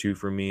a tier 2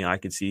 for me. I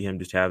could see him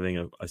just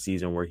having a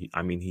season where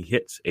he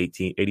hits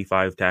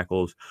 85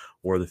 tackles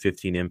or the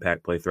 15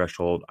 impact play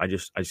threshold. I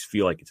just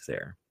feel like it's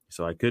there.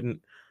 So I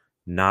couldn't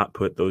not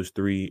put those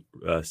 3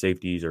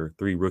 safeties or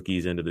 3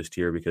 rookies into this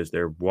tier because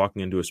they're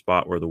walking into a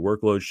spot where the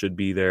workload should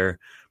be there.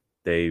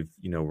 They've,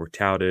 were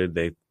touted.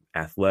 They've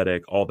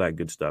athletic, all that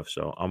good stuff.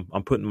 So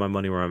I'm putting my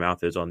money where my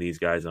mouth is on these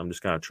guys. And I'm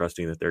just kind of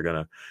trusting that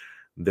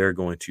they're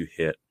going to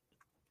hit.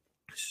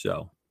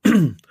 So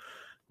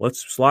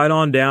let's slide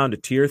on down to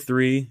tier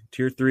 3.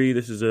 Tier 3,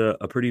 this is a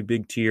pretty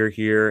big tier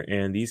here.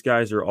 And these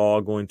guys are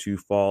all going to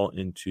fall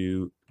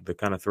into the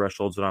kind of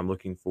thresholds that I'm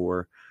looking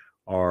for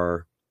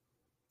are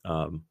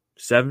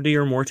 70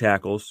 or more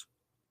tackles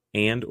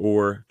and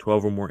or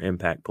 12 or more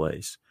impact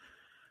plays.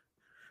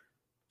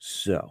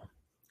 So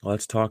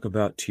let's talk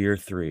about tier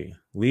 3.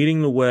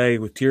 Leading the way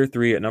with tier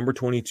 3 at number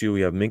 22,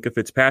 we have Minkah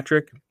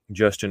Fitzpatrick,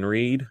 Justin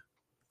Reed,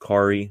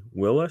 Kari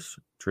Willis,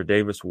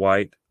 Tre'Davious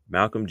White,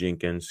 Malcolm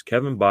Jenkins,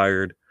 Kevin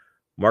Byard,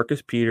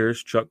 Marcus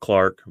Peters, Chuck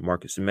Clark,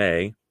 Marcus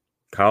May,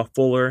 Kyle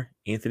Fuller,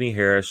 Anthony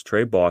Harris,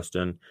 Trey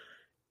Boston,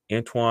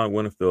 Antoine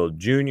Winfield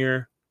Jr.,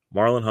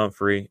 Marlon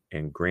Humphrey,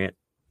 and Grant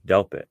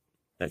Delpit.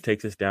 That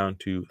takes us down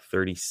to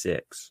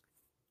 36.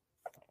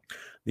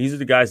 These are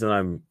the guys that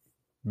I'm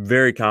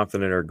very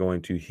confident are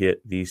going to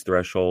hit these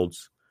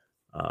thresholds.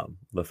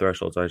 The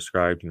thresholds I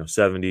described,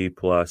 70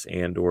 plus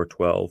and or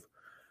 12.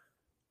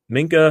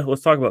 Minkah,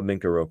 let's talk about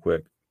Minkah real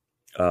quick.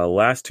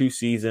 Last 2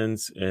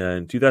 seasons,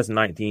 in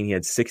 2019, he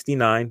had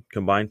 69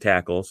 combined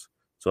tackles.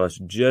 So that's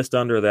just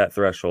under that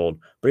threshold.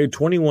 But he had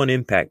 21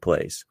 impact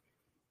plays.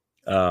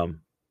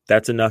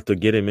 That's enough to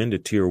get him into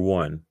tier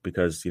 1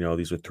 because,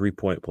 these are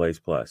 3-point plays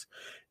plus.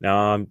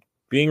 Now, I'm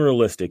being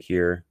realistic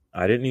here.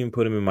 I didn't even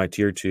put him in my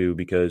tier 2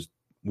 because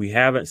we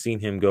haven't seen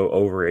him go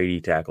over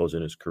 80 tackles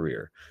in his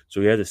career. So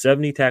he has a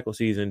 70 tackle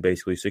season,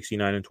 basically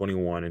 69 and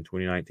 21 in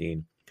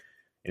 2019.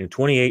 And in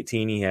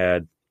 2018, he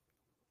had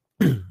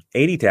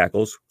 80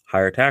 tackles,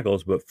 higher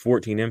tackles, but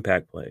 14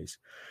 impact plays.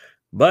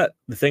 But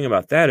the thing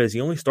about that is he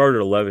only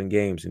started 11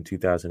 games in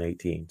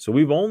 2018. So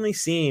we've only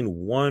seen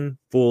one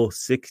full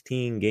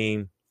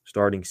 16-game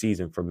starting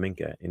season from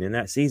Minkah. And in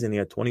that season, he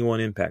had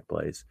 21 impact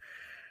plays.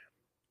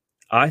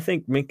 I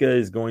think Minkah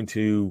is going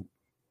to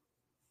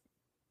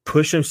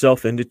push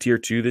himself into tier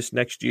 2 this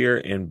next year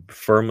and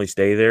firmly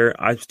stay there.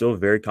 I'm still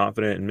very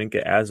confident in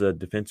Minkah as a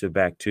defensive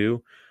back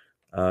too.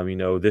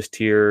 This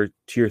tier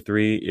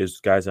 3 is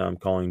guys I'm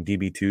calling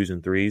DB2s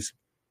and 3s.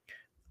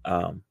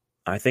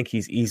 I think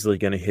he's easily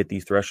going to hit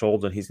these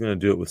thresholds, and he's going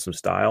to do it with some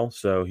style.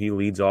 So he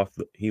leads off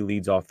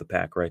the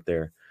pack right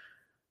there.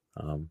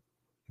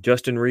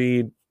 Justin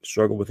Reed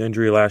struggled with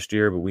injury last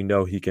year, but we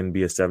know he can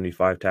be a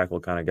 75 tackle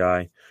kind of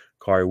guy.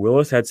 Kari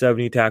Willis had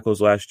 70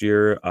 tackles last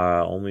year,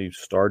 only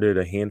started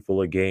a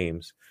handful of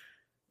games,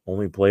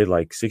 only played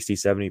like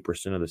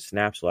 60-70% of the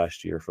snaps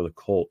last year for the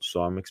Colts.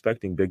 So I'm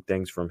expecting big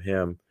things from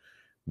him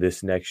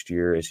this next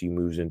year as he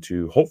moves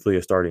into hopefully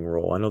a starting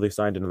role. I know they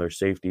signed another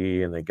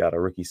safety and they got a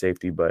rookie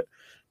safety, but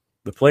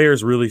the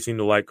players really seem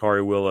to like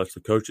Kari Willis.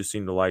 The coaches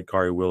seem to like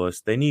Kari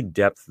Willis. They need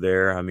depth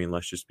there.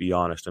 Let's just be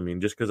honest.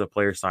 Just because a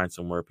player signs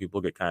somewhere, people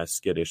get kind of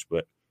skittish,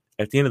 but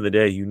at the end of the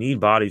day, you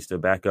need bodies to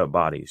back up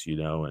bodies,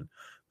 and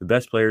the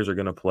best players are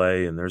going to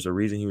play, and there's a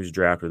reason he was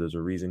drafted. There's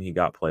a reason he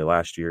got play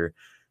last year.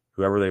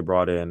 Whoever they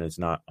brought in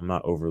I'm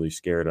not overly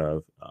scared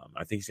of.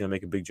 I think he's going to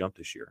make a big jump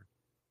this year.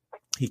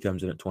 He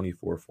comes in at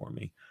 24 for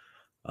me.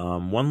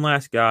 One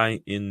last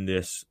guy in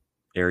this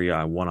area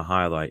I want to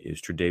highlight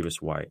is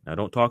Tre'Davious White. Now, I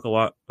don't talk a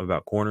lot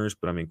about corners,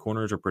 but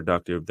corners are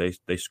productive.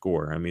 They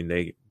score.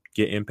 They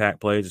get impact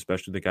plays,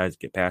 especially the guys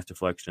that get pass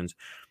deflections.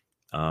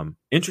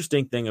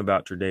 Interesting thing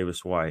about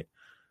Tre'Davious White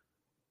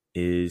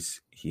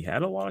is he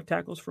had a lot of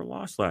tackles for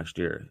loss last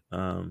year.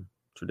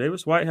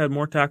 Tre'Davious White had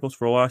more tackles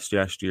for loss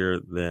last year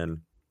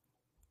than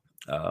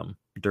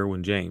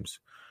Derwin James.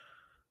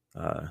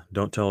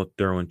 Don't tell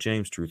Derwin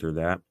James truth or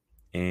that.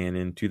 And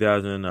in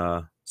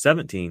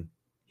 2017,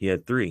 he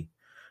had 3.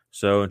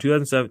 So in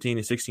 2017,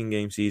 a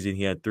 16-game season,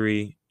 he had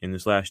 3. In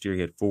this last year,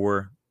 he had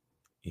 4.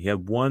 He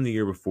had 1 the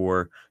year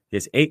before. He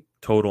has 8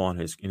 total in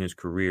his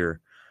career,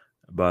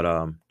 but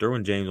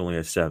Derwin James only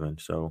has 7.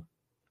 So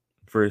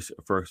for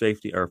a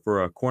safety or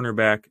for a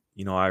cornerback,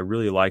 I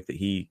really like that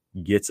he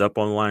gets up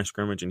on the line of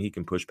scrimmage and he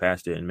can push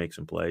past it and make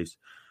some plays.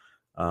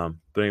 But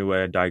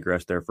anyway, I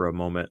digressed there for a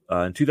moment.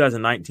 In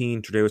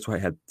 2019, Tre'Davious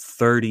White had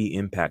 30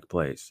 impact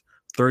plays,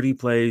 30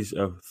 plays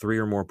of 3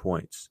 or more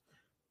points.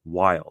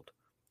 Wild.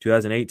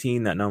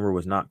 2018, that number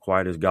was not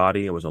quite as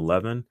gaudy. It was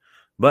 11.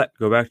 But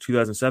go back to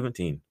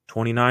 2017,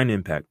 29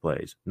 impact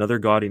plays, another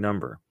gaudy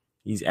number.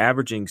 He's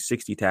averaging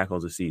 60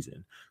 tackles a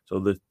season. So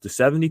the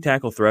 70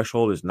 tackle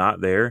threshold is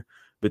not there,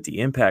 but the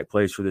impact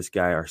plays for this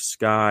guy are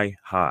sky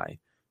high.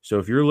 So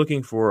if you're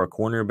looking for a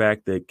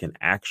cornerback that can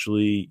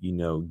actually,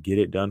 get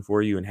it done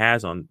for you and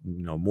has on,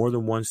 more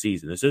than one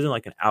season, this isn't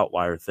like an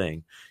outlier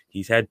thing.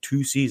 He's had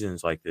 2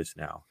 seasons like this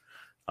now.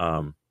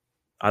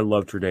 I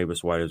love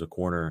Tre'Davious White as a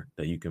corner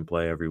that you can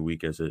play every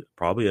week as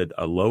probably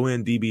a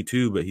low-end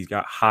DB2, but he's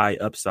got high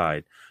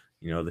upside.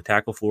 The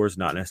tackle floor is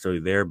not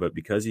necessarily there, but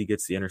because he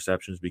gets the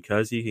interceptions,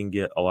 because he can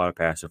get a lot of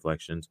pass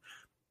deflections,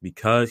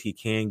 because he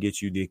can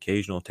get you the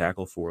occasional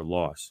tackle for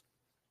loss.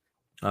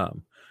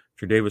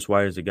 Tre'Davious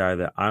White is a guy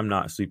that I'm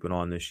not sleeping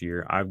on this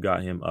year. I've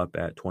got him up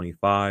at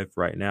 25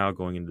 right now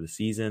going into the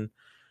season.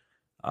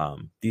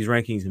 These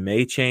rankings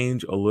may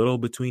change a little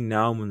between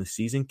now and when the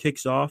season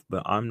kicks off,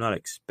 but I'm not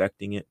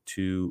expecting it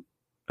to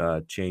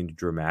change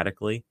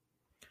dramatically.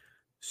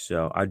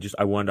 So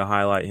I wanted to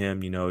highlight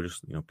him,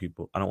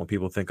 people, I don't want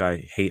people to think I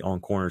hate on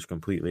corners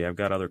completely. I've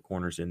got other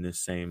corners in this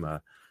same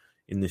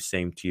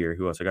tier.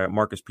 Who else? I got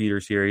Marcus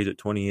Peters here. He's at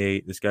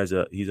 28. This guy's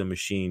he's a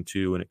machine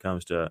too when it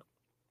comes to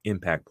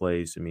impact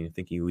plays. I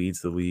think he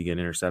leads the league in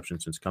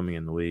interceptions since coming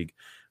in the league,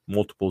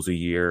 multiples a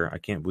year. I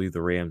can't believe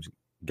the Rams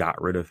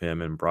got rid of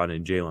him and brought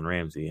in Jalen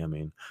Ramsey.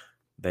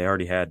 They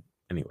already had.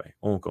 Anyway,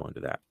 I won't go into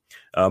that.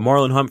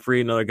 Marlon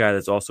Humphrey, another guy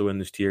that's also in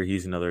this tier.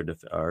 He's another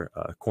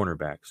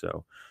cornerback.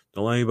 So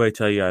don't let anybody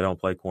tell you I don't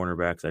play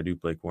cornerbacks. I do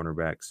play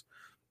cornerbacks.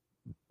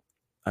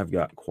 I've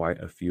got quite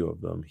a few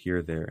of them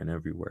here, there, and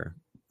everywhere.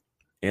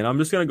 And I'm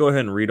just going to go ahead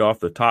and read off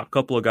the top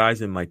couple of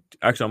guys in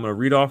Actually, I'm going to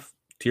read off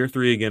tier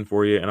 3 again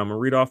for you, and I'm going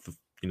to read off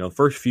the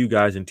first few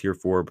guys in tier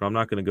 4, but I'm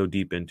not going to go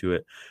deep into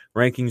it.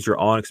 Rankings are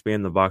on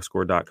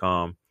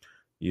expandtheboxscore.com.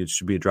 It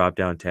should be a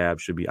drop-down tab,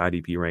 should be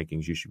IDP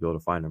rankings. You should be able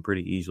to find them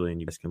pretty easily, and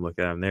you guys can look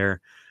at them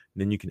there.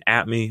 And then you can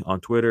 @ me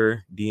on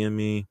Twitter, DM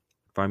me,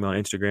 find me on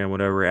Instagram,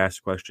 whatever,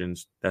 ask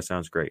questions. That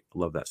sounds great. I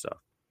love that stuff.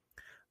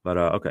 But,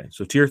 okay,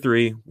 so tier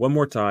 3, one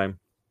more time.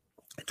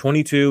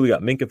 22, we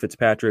got Minkah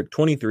Fitzpatrick.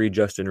 23,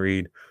 Justin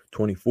Reed.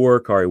 24,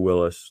 Kari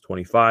Willis.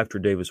 25,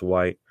 Tre'Davious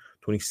White.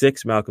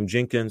 26, Malcolm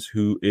Jenkins,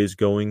 who is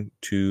going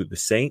to the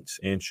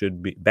Saints and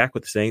should be back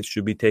with the Saints,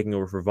 should be taking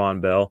over for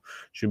Von Bell.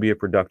 Should be a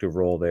productive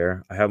role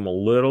there. I have him a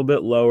little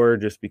bit lower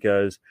just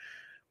because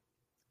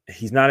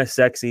he's not as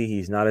sexy.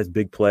 He's not as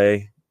big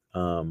play.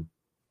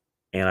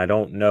 And I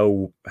don't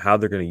know how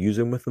they're going to use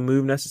him with the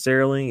move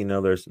necessarily.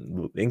 There's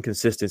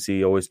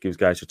inconsistency always gives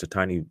guys just a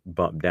tiny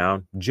bump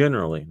down.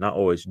 Generally, not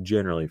always,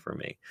 generally for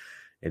me.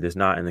 It is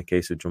not in the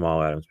case of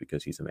Jamal Adams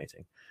because he's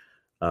amazing.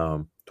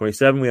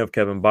 27, we have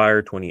Kevin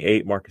Byard.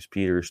 28, Marcus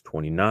Peters.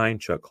 29,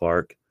 Chuck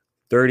Clark.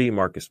 30,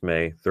 Marcus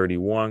May.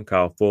 31,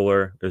 Kyle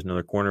Fuller. There's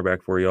another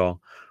cornerback for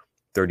y'all.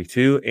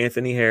 32,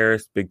 Anthony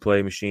Harris, big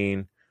play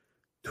machine.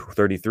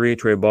 33,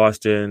 Trey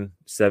Boston,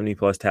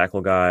 70-plus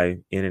tackle guy,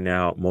 in and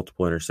out,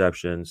 multiple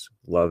interceptions.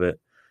 Love it.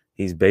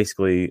 He's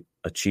basically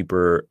a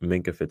cheaper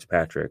Minkah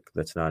Fitzpatrick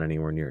that's not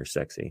anywhere near as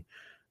sexy.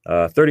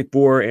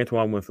 34,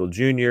 Antoine Winfield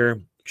Jr.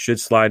 should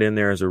slide in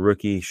there as a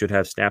rookie, should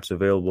have snaps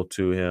available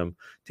to him.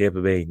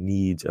 Tampa Bay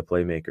needs a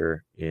playmaker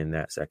in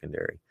that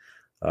secondary.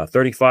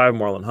 35,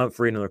 Marlon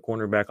Humphrey, another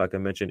cornerback, like I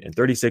mentioned. And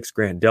 36,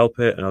 Grant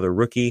Delpit, another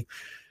rookie.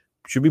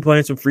 Should be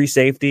playing some free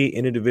safety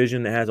in a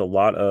division that has a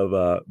lot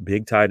of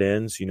big tight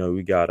ends.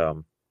 We got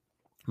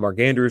Mark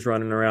Andrews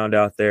running around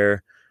out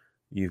there.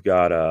 You've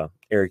got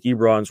Eric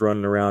Ebron's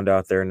running around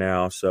out there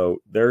now.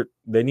 So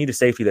they need a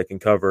safety that can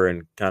cover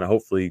and kind of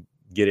hopefully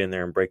get in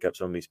there and break up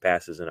some of these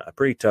passes in a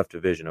pretty tough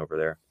division over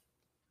there.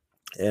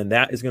 And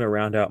that is going to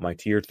round out my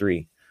tier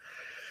 3.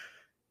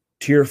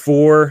 Tier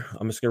 4,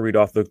 I'm just going to read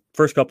off the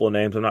first couple of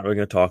names. I'm not really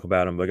going to talk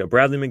about them. But I got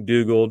Bradley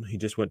McDougald. He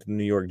just went to the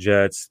New York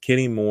Jets.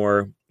 Kenny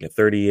Moore at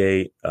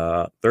 38.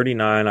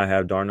 39, I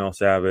have Darnell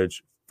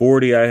Savage.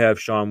 40, I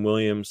have Sean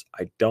Williams.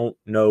 I don't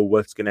know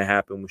what's going to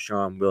happen with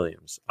Sean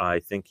Williams. I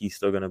think he's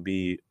still going to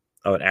be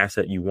an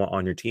asset you want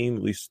on your team,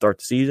 at least to start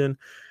the season.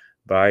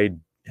 But I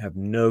have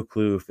no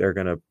clue if they're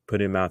going to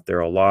put him out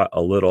there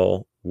a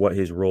little, what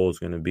his role is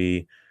going to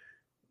be.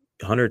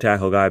 100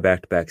 tackle guy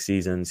back-to-back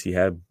seasons. He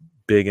had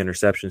big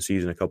interception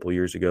season a couple of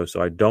years ago,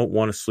 so I don't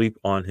want to sleep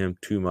on him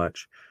too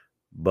much,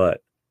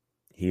 but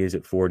he is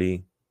at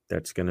 40.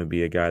 That's going to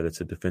be a guy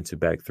that's a defensive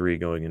back 3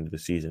 going into the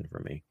season for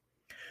me.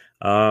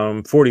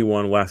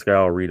 41, last guy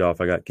I'll read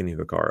off. I got Kenny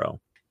Vaccaro.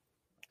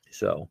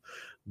 So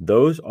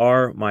those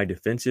are my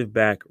defensive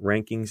back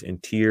rankings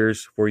and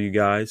tiers for you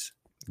guys.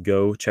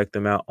 Go check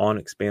them out on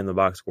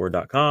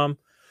expandtheboxscore.com.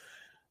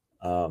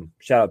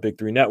 Shout out Big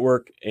 3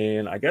 Network.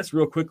 And I guess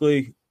real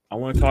quickly, I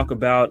want to talk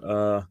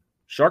about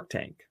Shark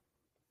Tank.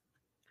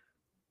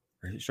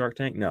 Is it Shark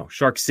Tank? No,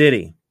 Shark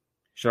City.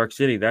 Shark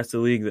City. That's the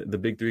league that the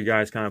Big 3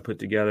 guys kind of put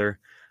together.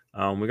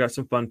 We got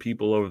some fun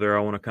people over there.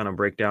 I want to kind of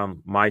break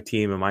down my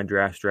team and my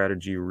draft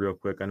strategy real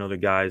quick. I know the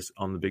guys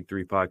on the Big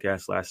 3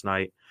 podcast last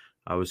night,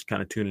 I was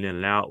kind of tuning in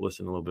and out,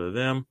 listening a little bit of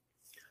them.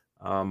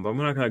 But I'm going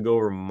to kind of go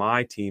over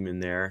my team in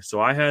there. So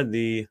I had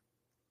the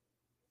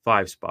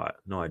 5 spot.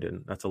 No, I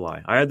didn't. That's a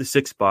lie. I had the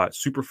 6 spot,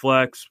 super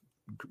flex,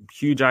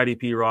 huge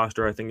IDP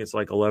roster. I think it's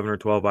like 11 or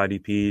 12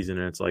 IDPs, and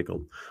it's like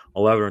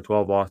 11 or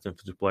 12 Austin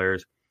defensive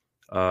players.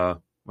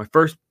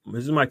 This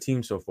is my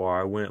team so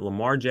far. I went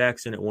Lamar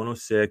Jackson at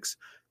 106,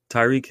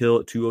 Tyreek Hill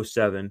at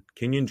 207,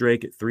 Kenyon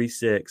Drake at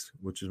 36,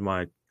 which is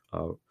my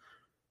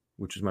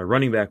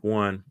running back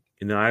 1.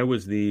 And then I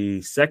was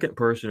the second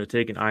person to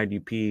take an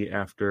IDP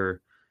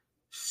after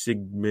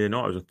Sigmund.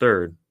 No, I was a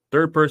third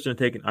person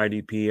to take an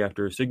IDP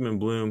after Sigmund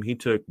Bloom. He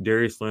took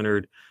Darius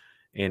Leonard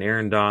and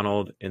Aaron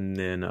Donald, and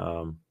then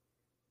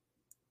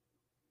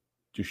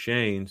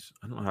Duchesne's.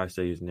 I don't know how to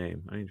say his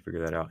name. I need to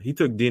figure that out. He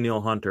took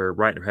Daniel Hunter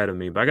right ahead of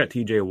me, but I got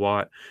TJ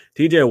Watt.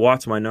 TJ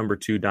Watt's my number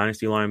 2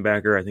 dynasty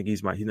linebacker. I think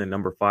he's the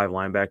number 5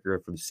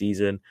 linebacker for the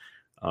season.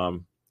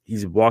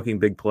 He's a walking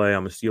big play.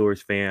 I'm a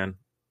Steelers fan.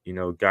 You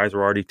know, guys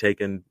were already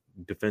taking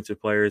defensive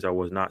players. I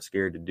was not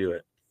scared to do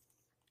it.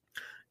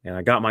 And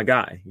I got my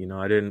guy. You know,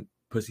 I didn't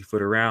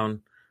pussyfoot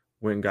around.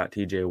 Went and got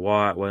TJ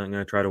Watt. Wasn't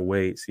going to try to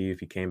wait, see if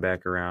he came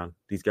back around.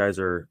 These guys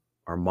are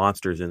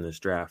monsters in this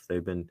draft.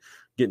 They've been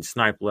getting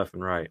sniped left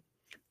and right.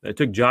 I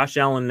took Josh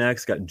Allen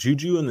next. Got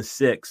Juju in the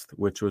 6th,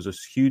 which was a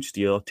huge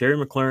steal. Terry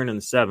McLaurin in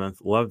the 7th.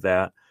 Love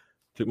that.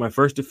 Took my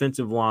first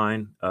defensive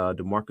line,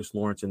 DeMarcus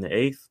Lawrence in the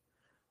 8th.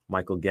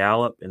 Michael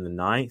Gallup in the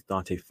 9th.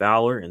 Dante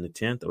Fowler in the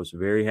 10th. I was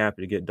very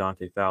happy to get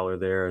Dante Fowler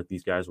there.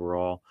 These guys were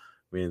all...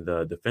 I mean,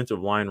 the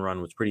defensive line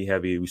run was pretty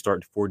heavy. We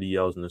started 4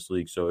 DLs in this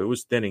league, so it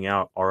was thinning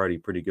out already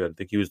pretty good. I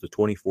think he was the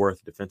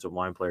 24th defensive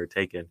line player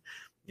taken,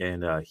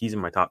 and he's in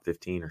my top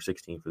 15 or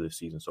 16 for this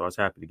season, so I was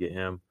happy to get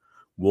him.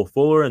 Will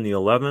Fuller in the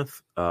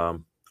 11th. I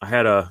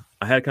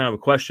had kind of a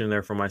question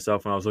there for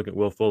myself when I was looking at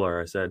Will Fuller.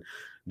 I said,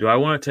 do I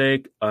want to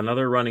take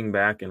another running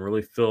back and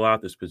really fill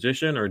out this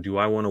position, or do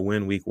I want to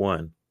win week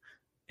 1?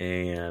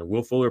 And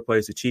Will Fuller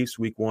plays the Chiefs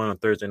week 1 on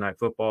Thursday Night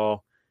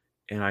Football.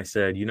 And I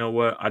said, you know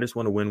what? I just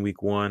want to win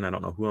week 1. I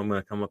don't know who I'm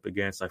going to come up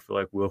against. I feel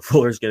like Will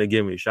Fuller is going to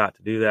give me a shot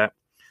to do that.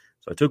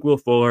 So I took Will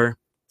Fuller.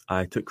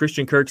 I took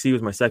Christian Kirksey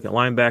was my second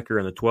linebacker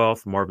in the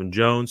 12th. Marvin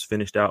Jones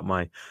finished out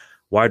my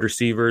wide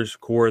receivers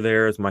core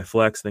there as my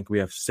flex. I think we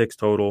have 6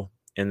 total.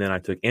 And then I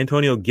took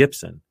Antonio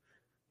Gibson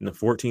in the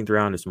 14th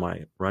round as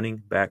my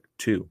running back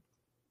 2.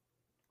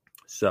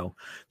 So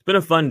it's been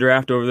a fun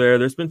draft over there.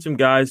 There's been some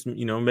guys,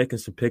 you know, making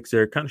some picks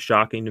there. Kind of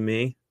shocking to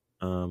me.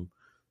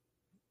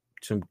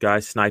 Some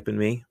guys sniping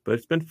me, but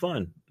it's been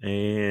fun,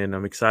 and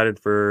I'm excited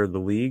for the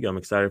league. I'm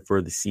excited for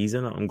the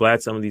season. I'm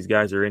glad some of these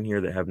guys are in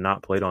here that have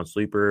not played on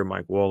Sleeper.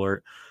 Mike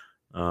Wallert,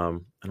 I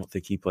don't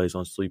think he plays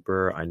on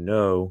Sleeper. I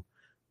know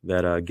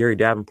that Gary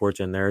Davenport's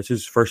in there. It's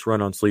his first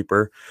run on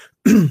Sleeper,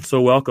 so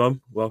welcome,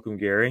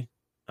 Gary.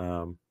 We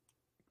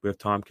have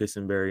Tom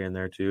Kissenberry in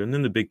there too, and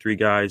then the big 3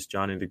 guys: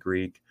 Johnny the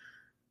Greek,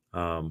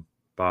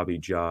 Bobby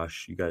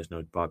Josh. You guys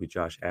know Bobby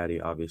Josh Addy,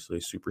 obviously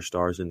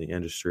superstars in the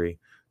industry.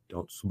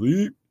 Don't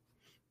sleep.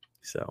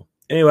 So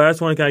anyway, I just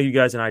want to kind of give you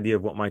guys an idea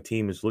of what my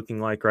team is looking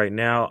like right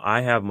now.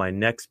 I have my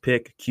next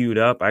pick queued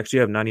up. I actually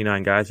have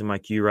 99 guys in my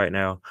queue right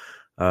now.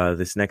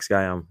 This next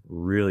guy, I'm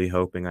really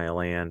hoping I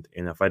land.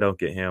 And if I don't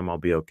get him, I'll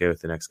be okay with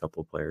the next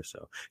couple of players.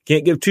 So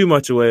can't give too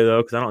much away,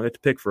 though, because I don't get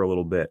to pick for a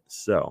little bit.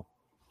 So,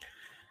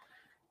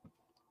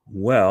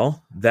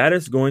 well, that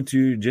is going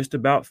to just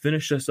about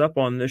finish us up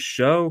on this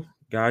show,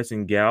 guys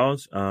and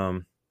gals.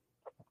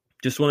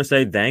 Just want to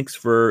say thanks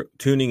for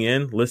tuning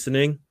in,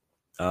 listening.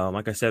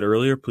 Like I said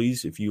earlier,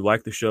 please, if you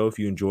like the show, if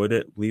you enjoyed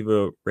it, leave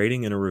a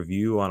rating and a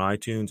review on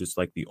iTunes. It's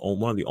like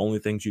one of the only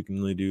things you can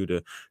really do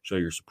to show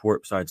your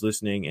support besides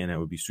listening, and it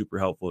would be super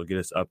helpful to get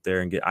us up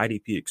there and get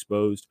IDP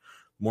exposed.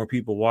 More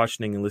people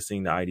watching and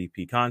listening to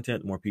IDP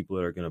content, the more people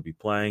that are going to be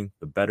playing,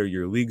 the better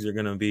your leagues are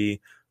going to be,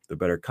 the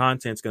better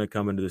content's going to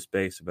come into the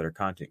space, the better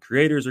content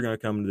creators are going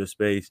to come into the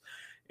space.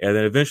 And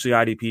then eventually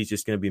IDP is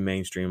just going to be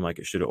mainstream like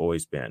it should have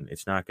always been.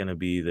 It's not going to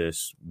be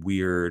this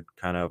weird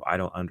kind of I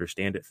don't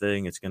understand it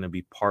thing. It's going to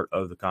be part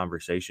of the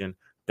conversation.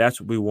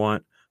 That's what we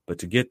want. But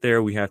to get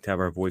there, we have to have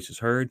our voices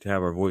heard. To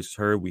have our voices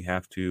heard, we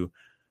have to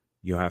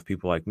have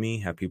people like me,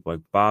 have people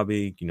like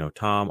Bobby,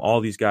 Tom,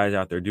 all these guys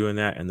out there doing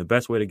that. And the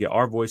best way to get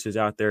our voices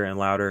out there and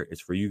louder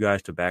is for you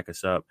guys to back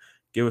us up.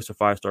 Give us a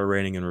 5-star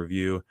rating and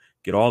review.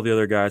 Get all the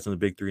other guys on the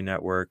Big 3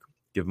 Network.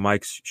 Give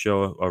Mike's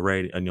show a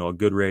rating, a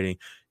good rating.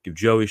 Give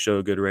Joey's show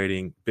a good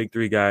rating. Big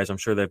 3 guys, I'm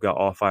sure they've got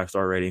all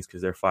 5-star ratings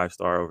because they're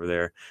 5-star over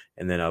there.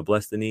 And then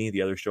Bless the Knee,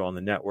 the other show on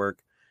the network.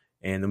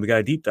 And then we got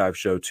a deep dive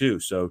show too.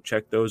 So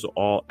check those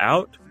all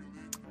out.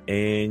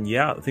 And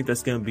yeah, I think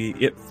that's going to be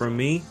it from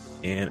me.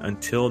 And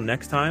until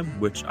next time,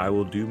 which I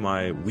will do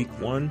my week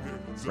 1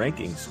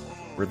 rankings.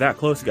 We're that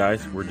close,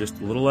 guys. We're just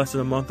a little less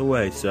than a month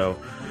away. So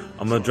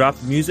I'm going to drop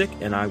the music,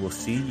 and I will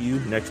see you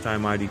next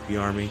time, IDP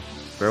Army.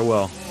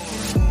 Farewell.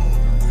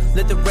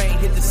 Let the rain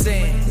hit the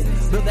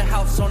sand. Build a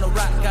house on a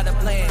rock, got a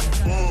plan.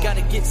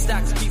 Gotta get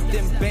stocks, keep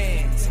them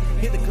bands.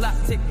 Hear the clock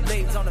tick,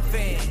 blades on the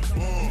fan.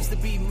 Used to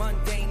be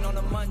mundane on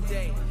a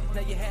Monday.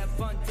 Now you have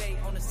fun day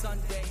on a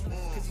Sunday.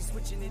 Cause you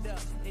switching it up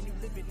and you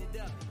living it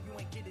up. You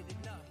ain't getting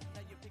enough,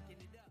 now you're picking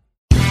it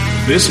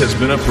up. This has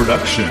been a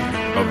production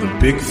of the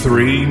Big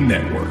 3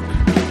 Network.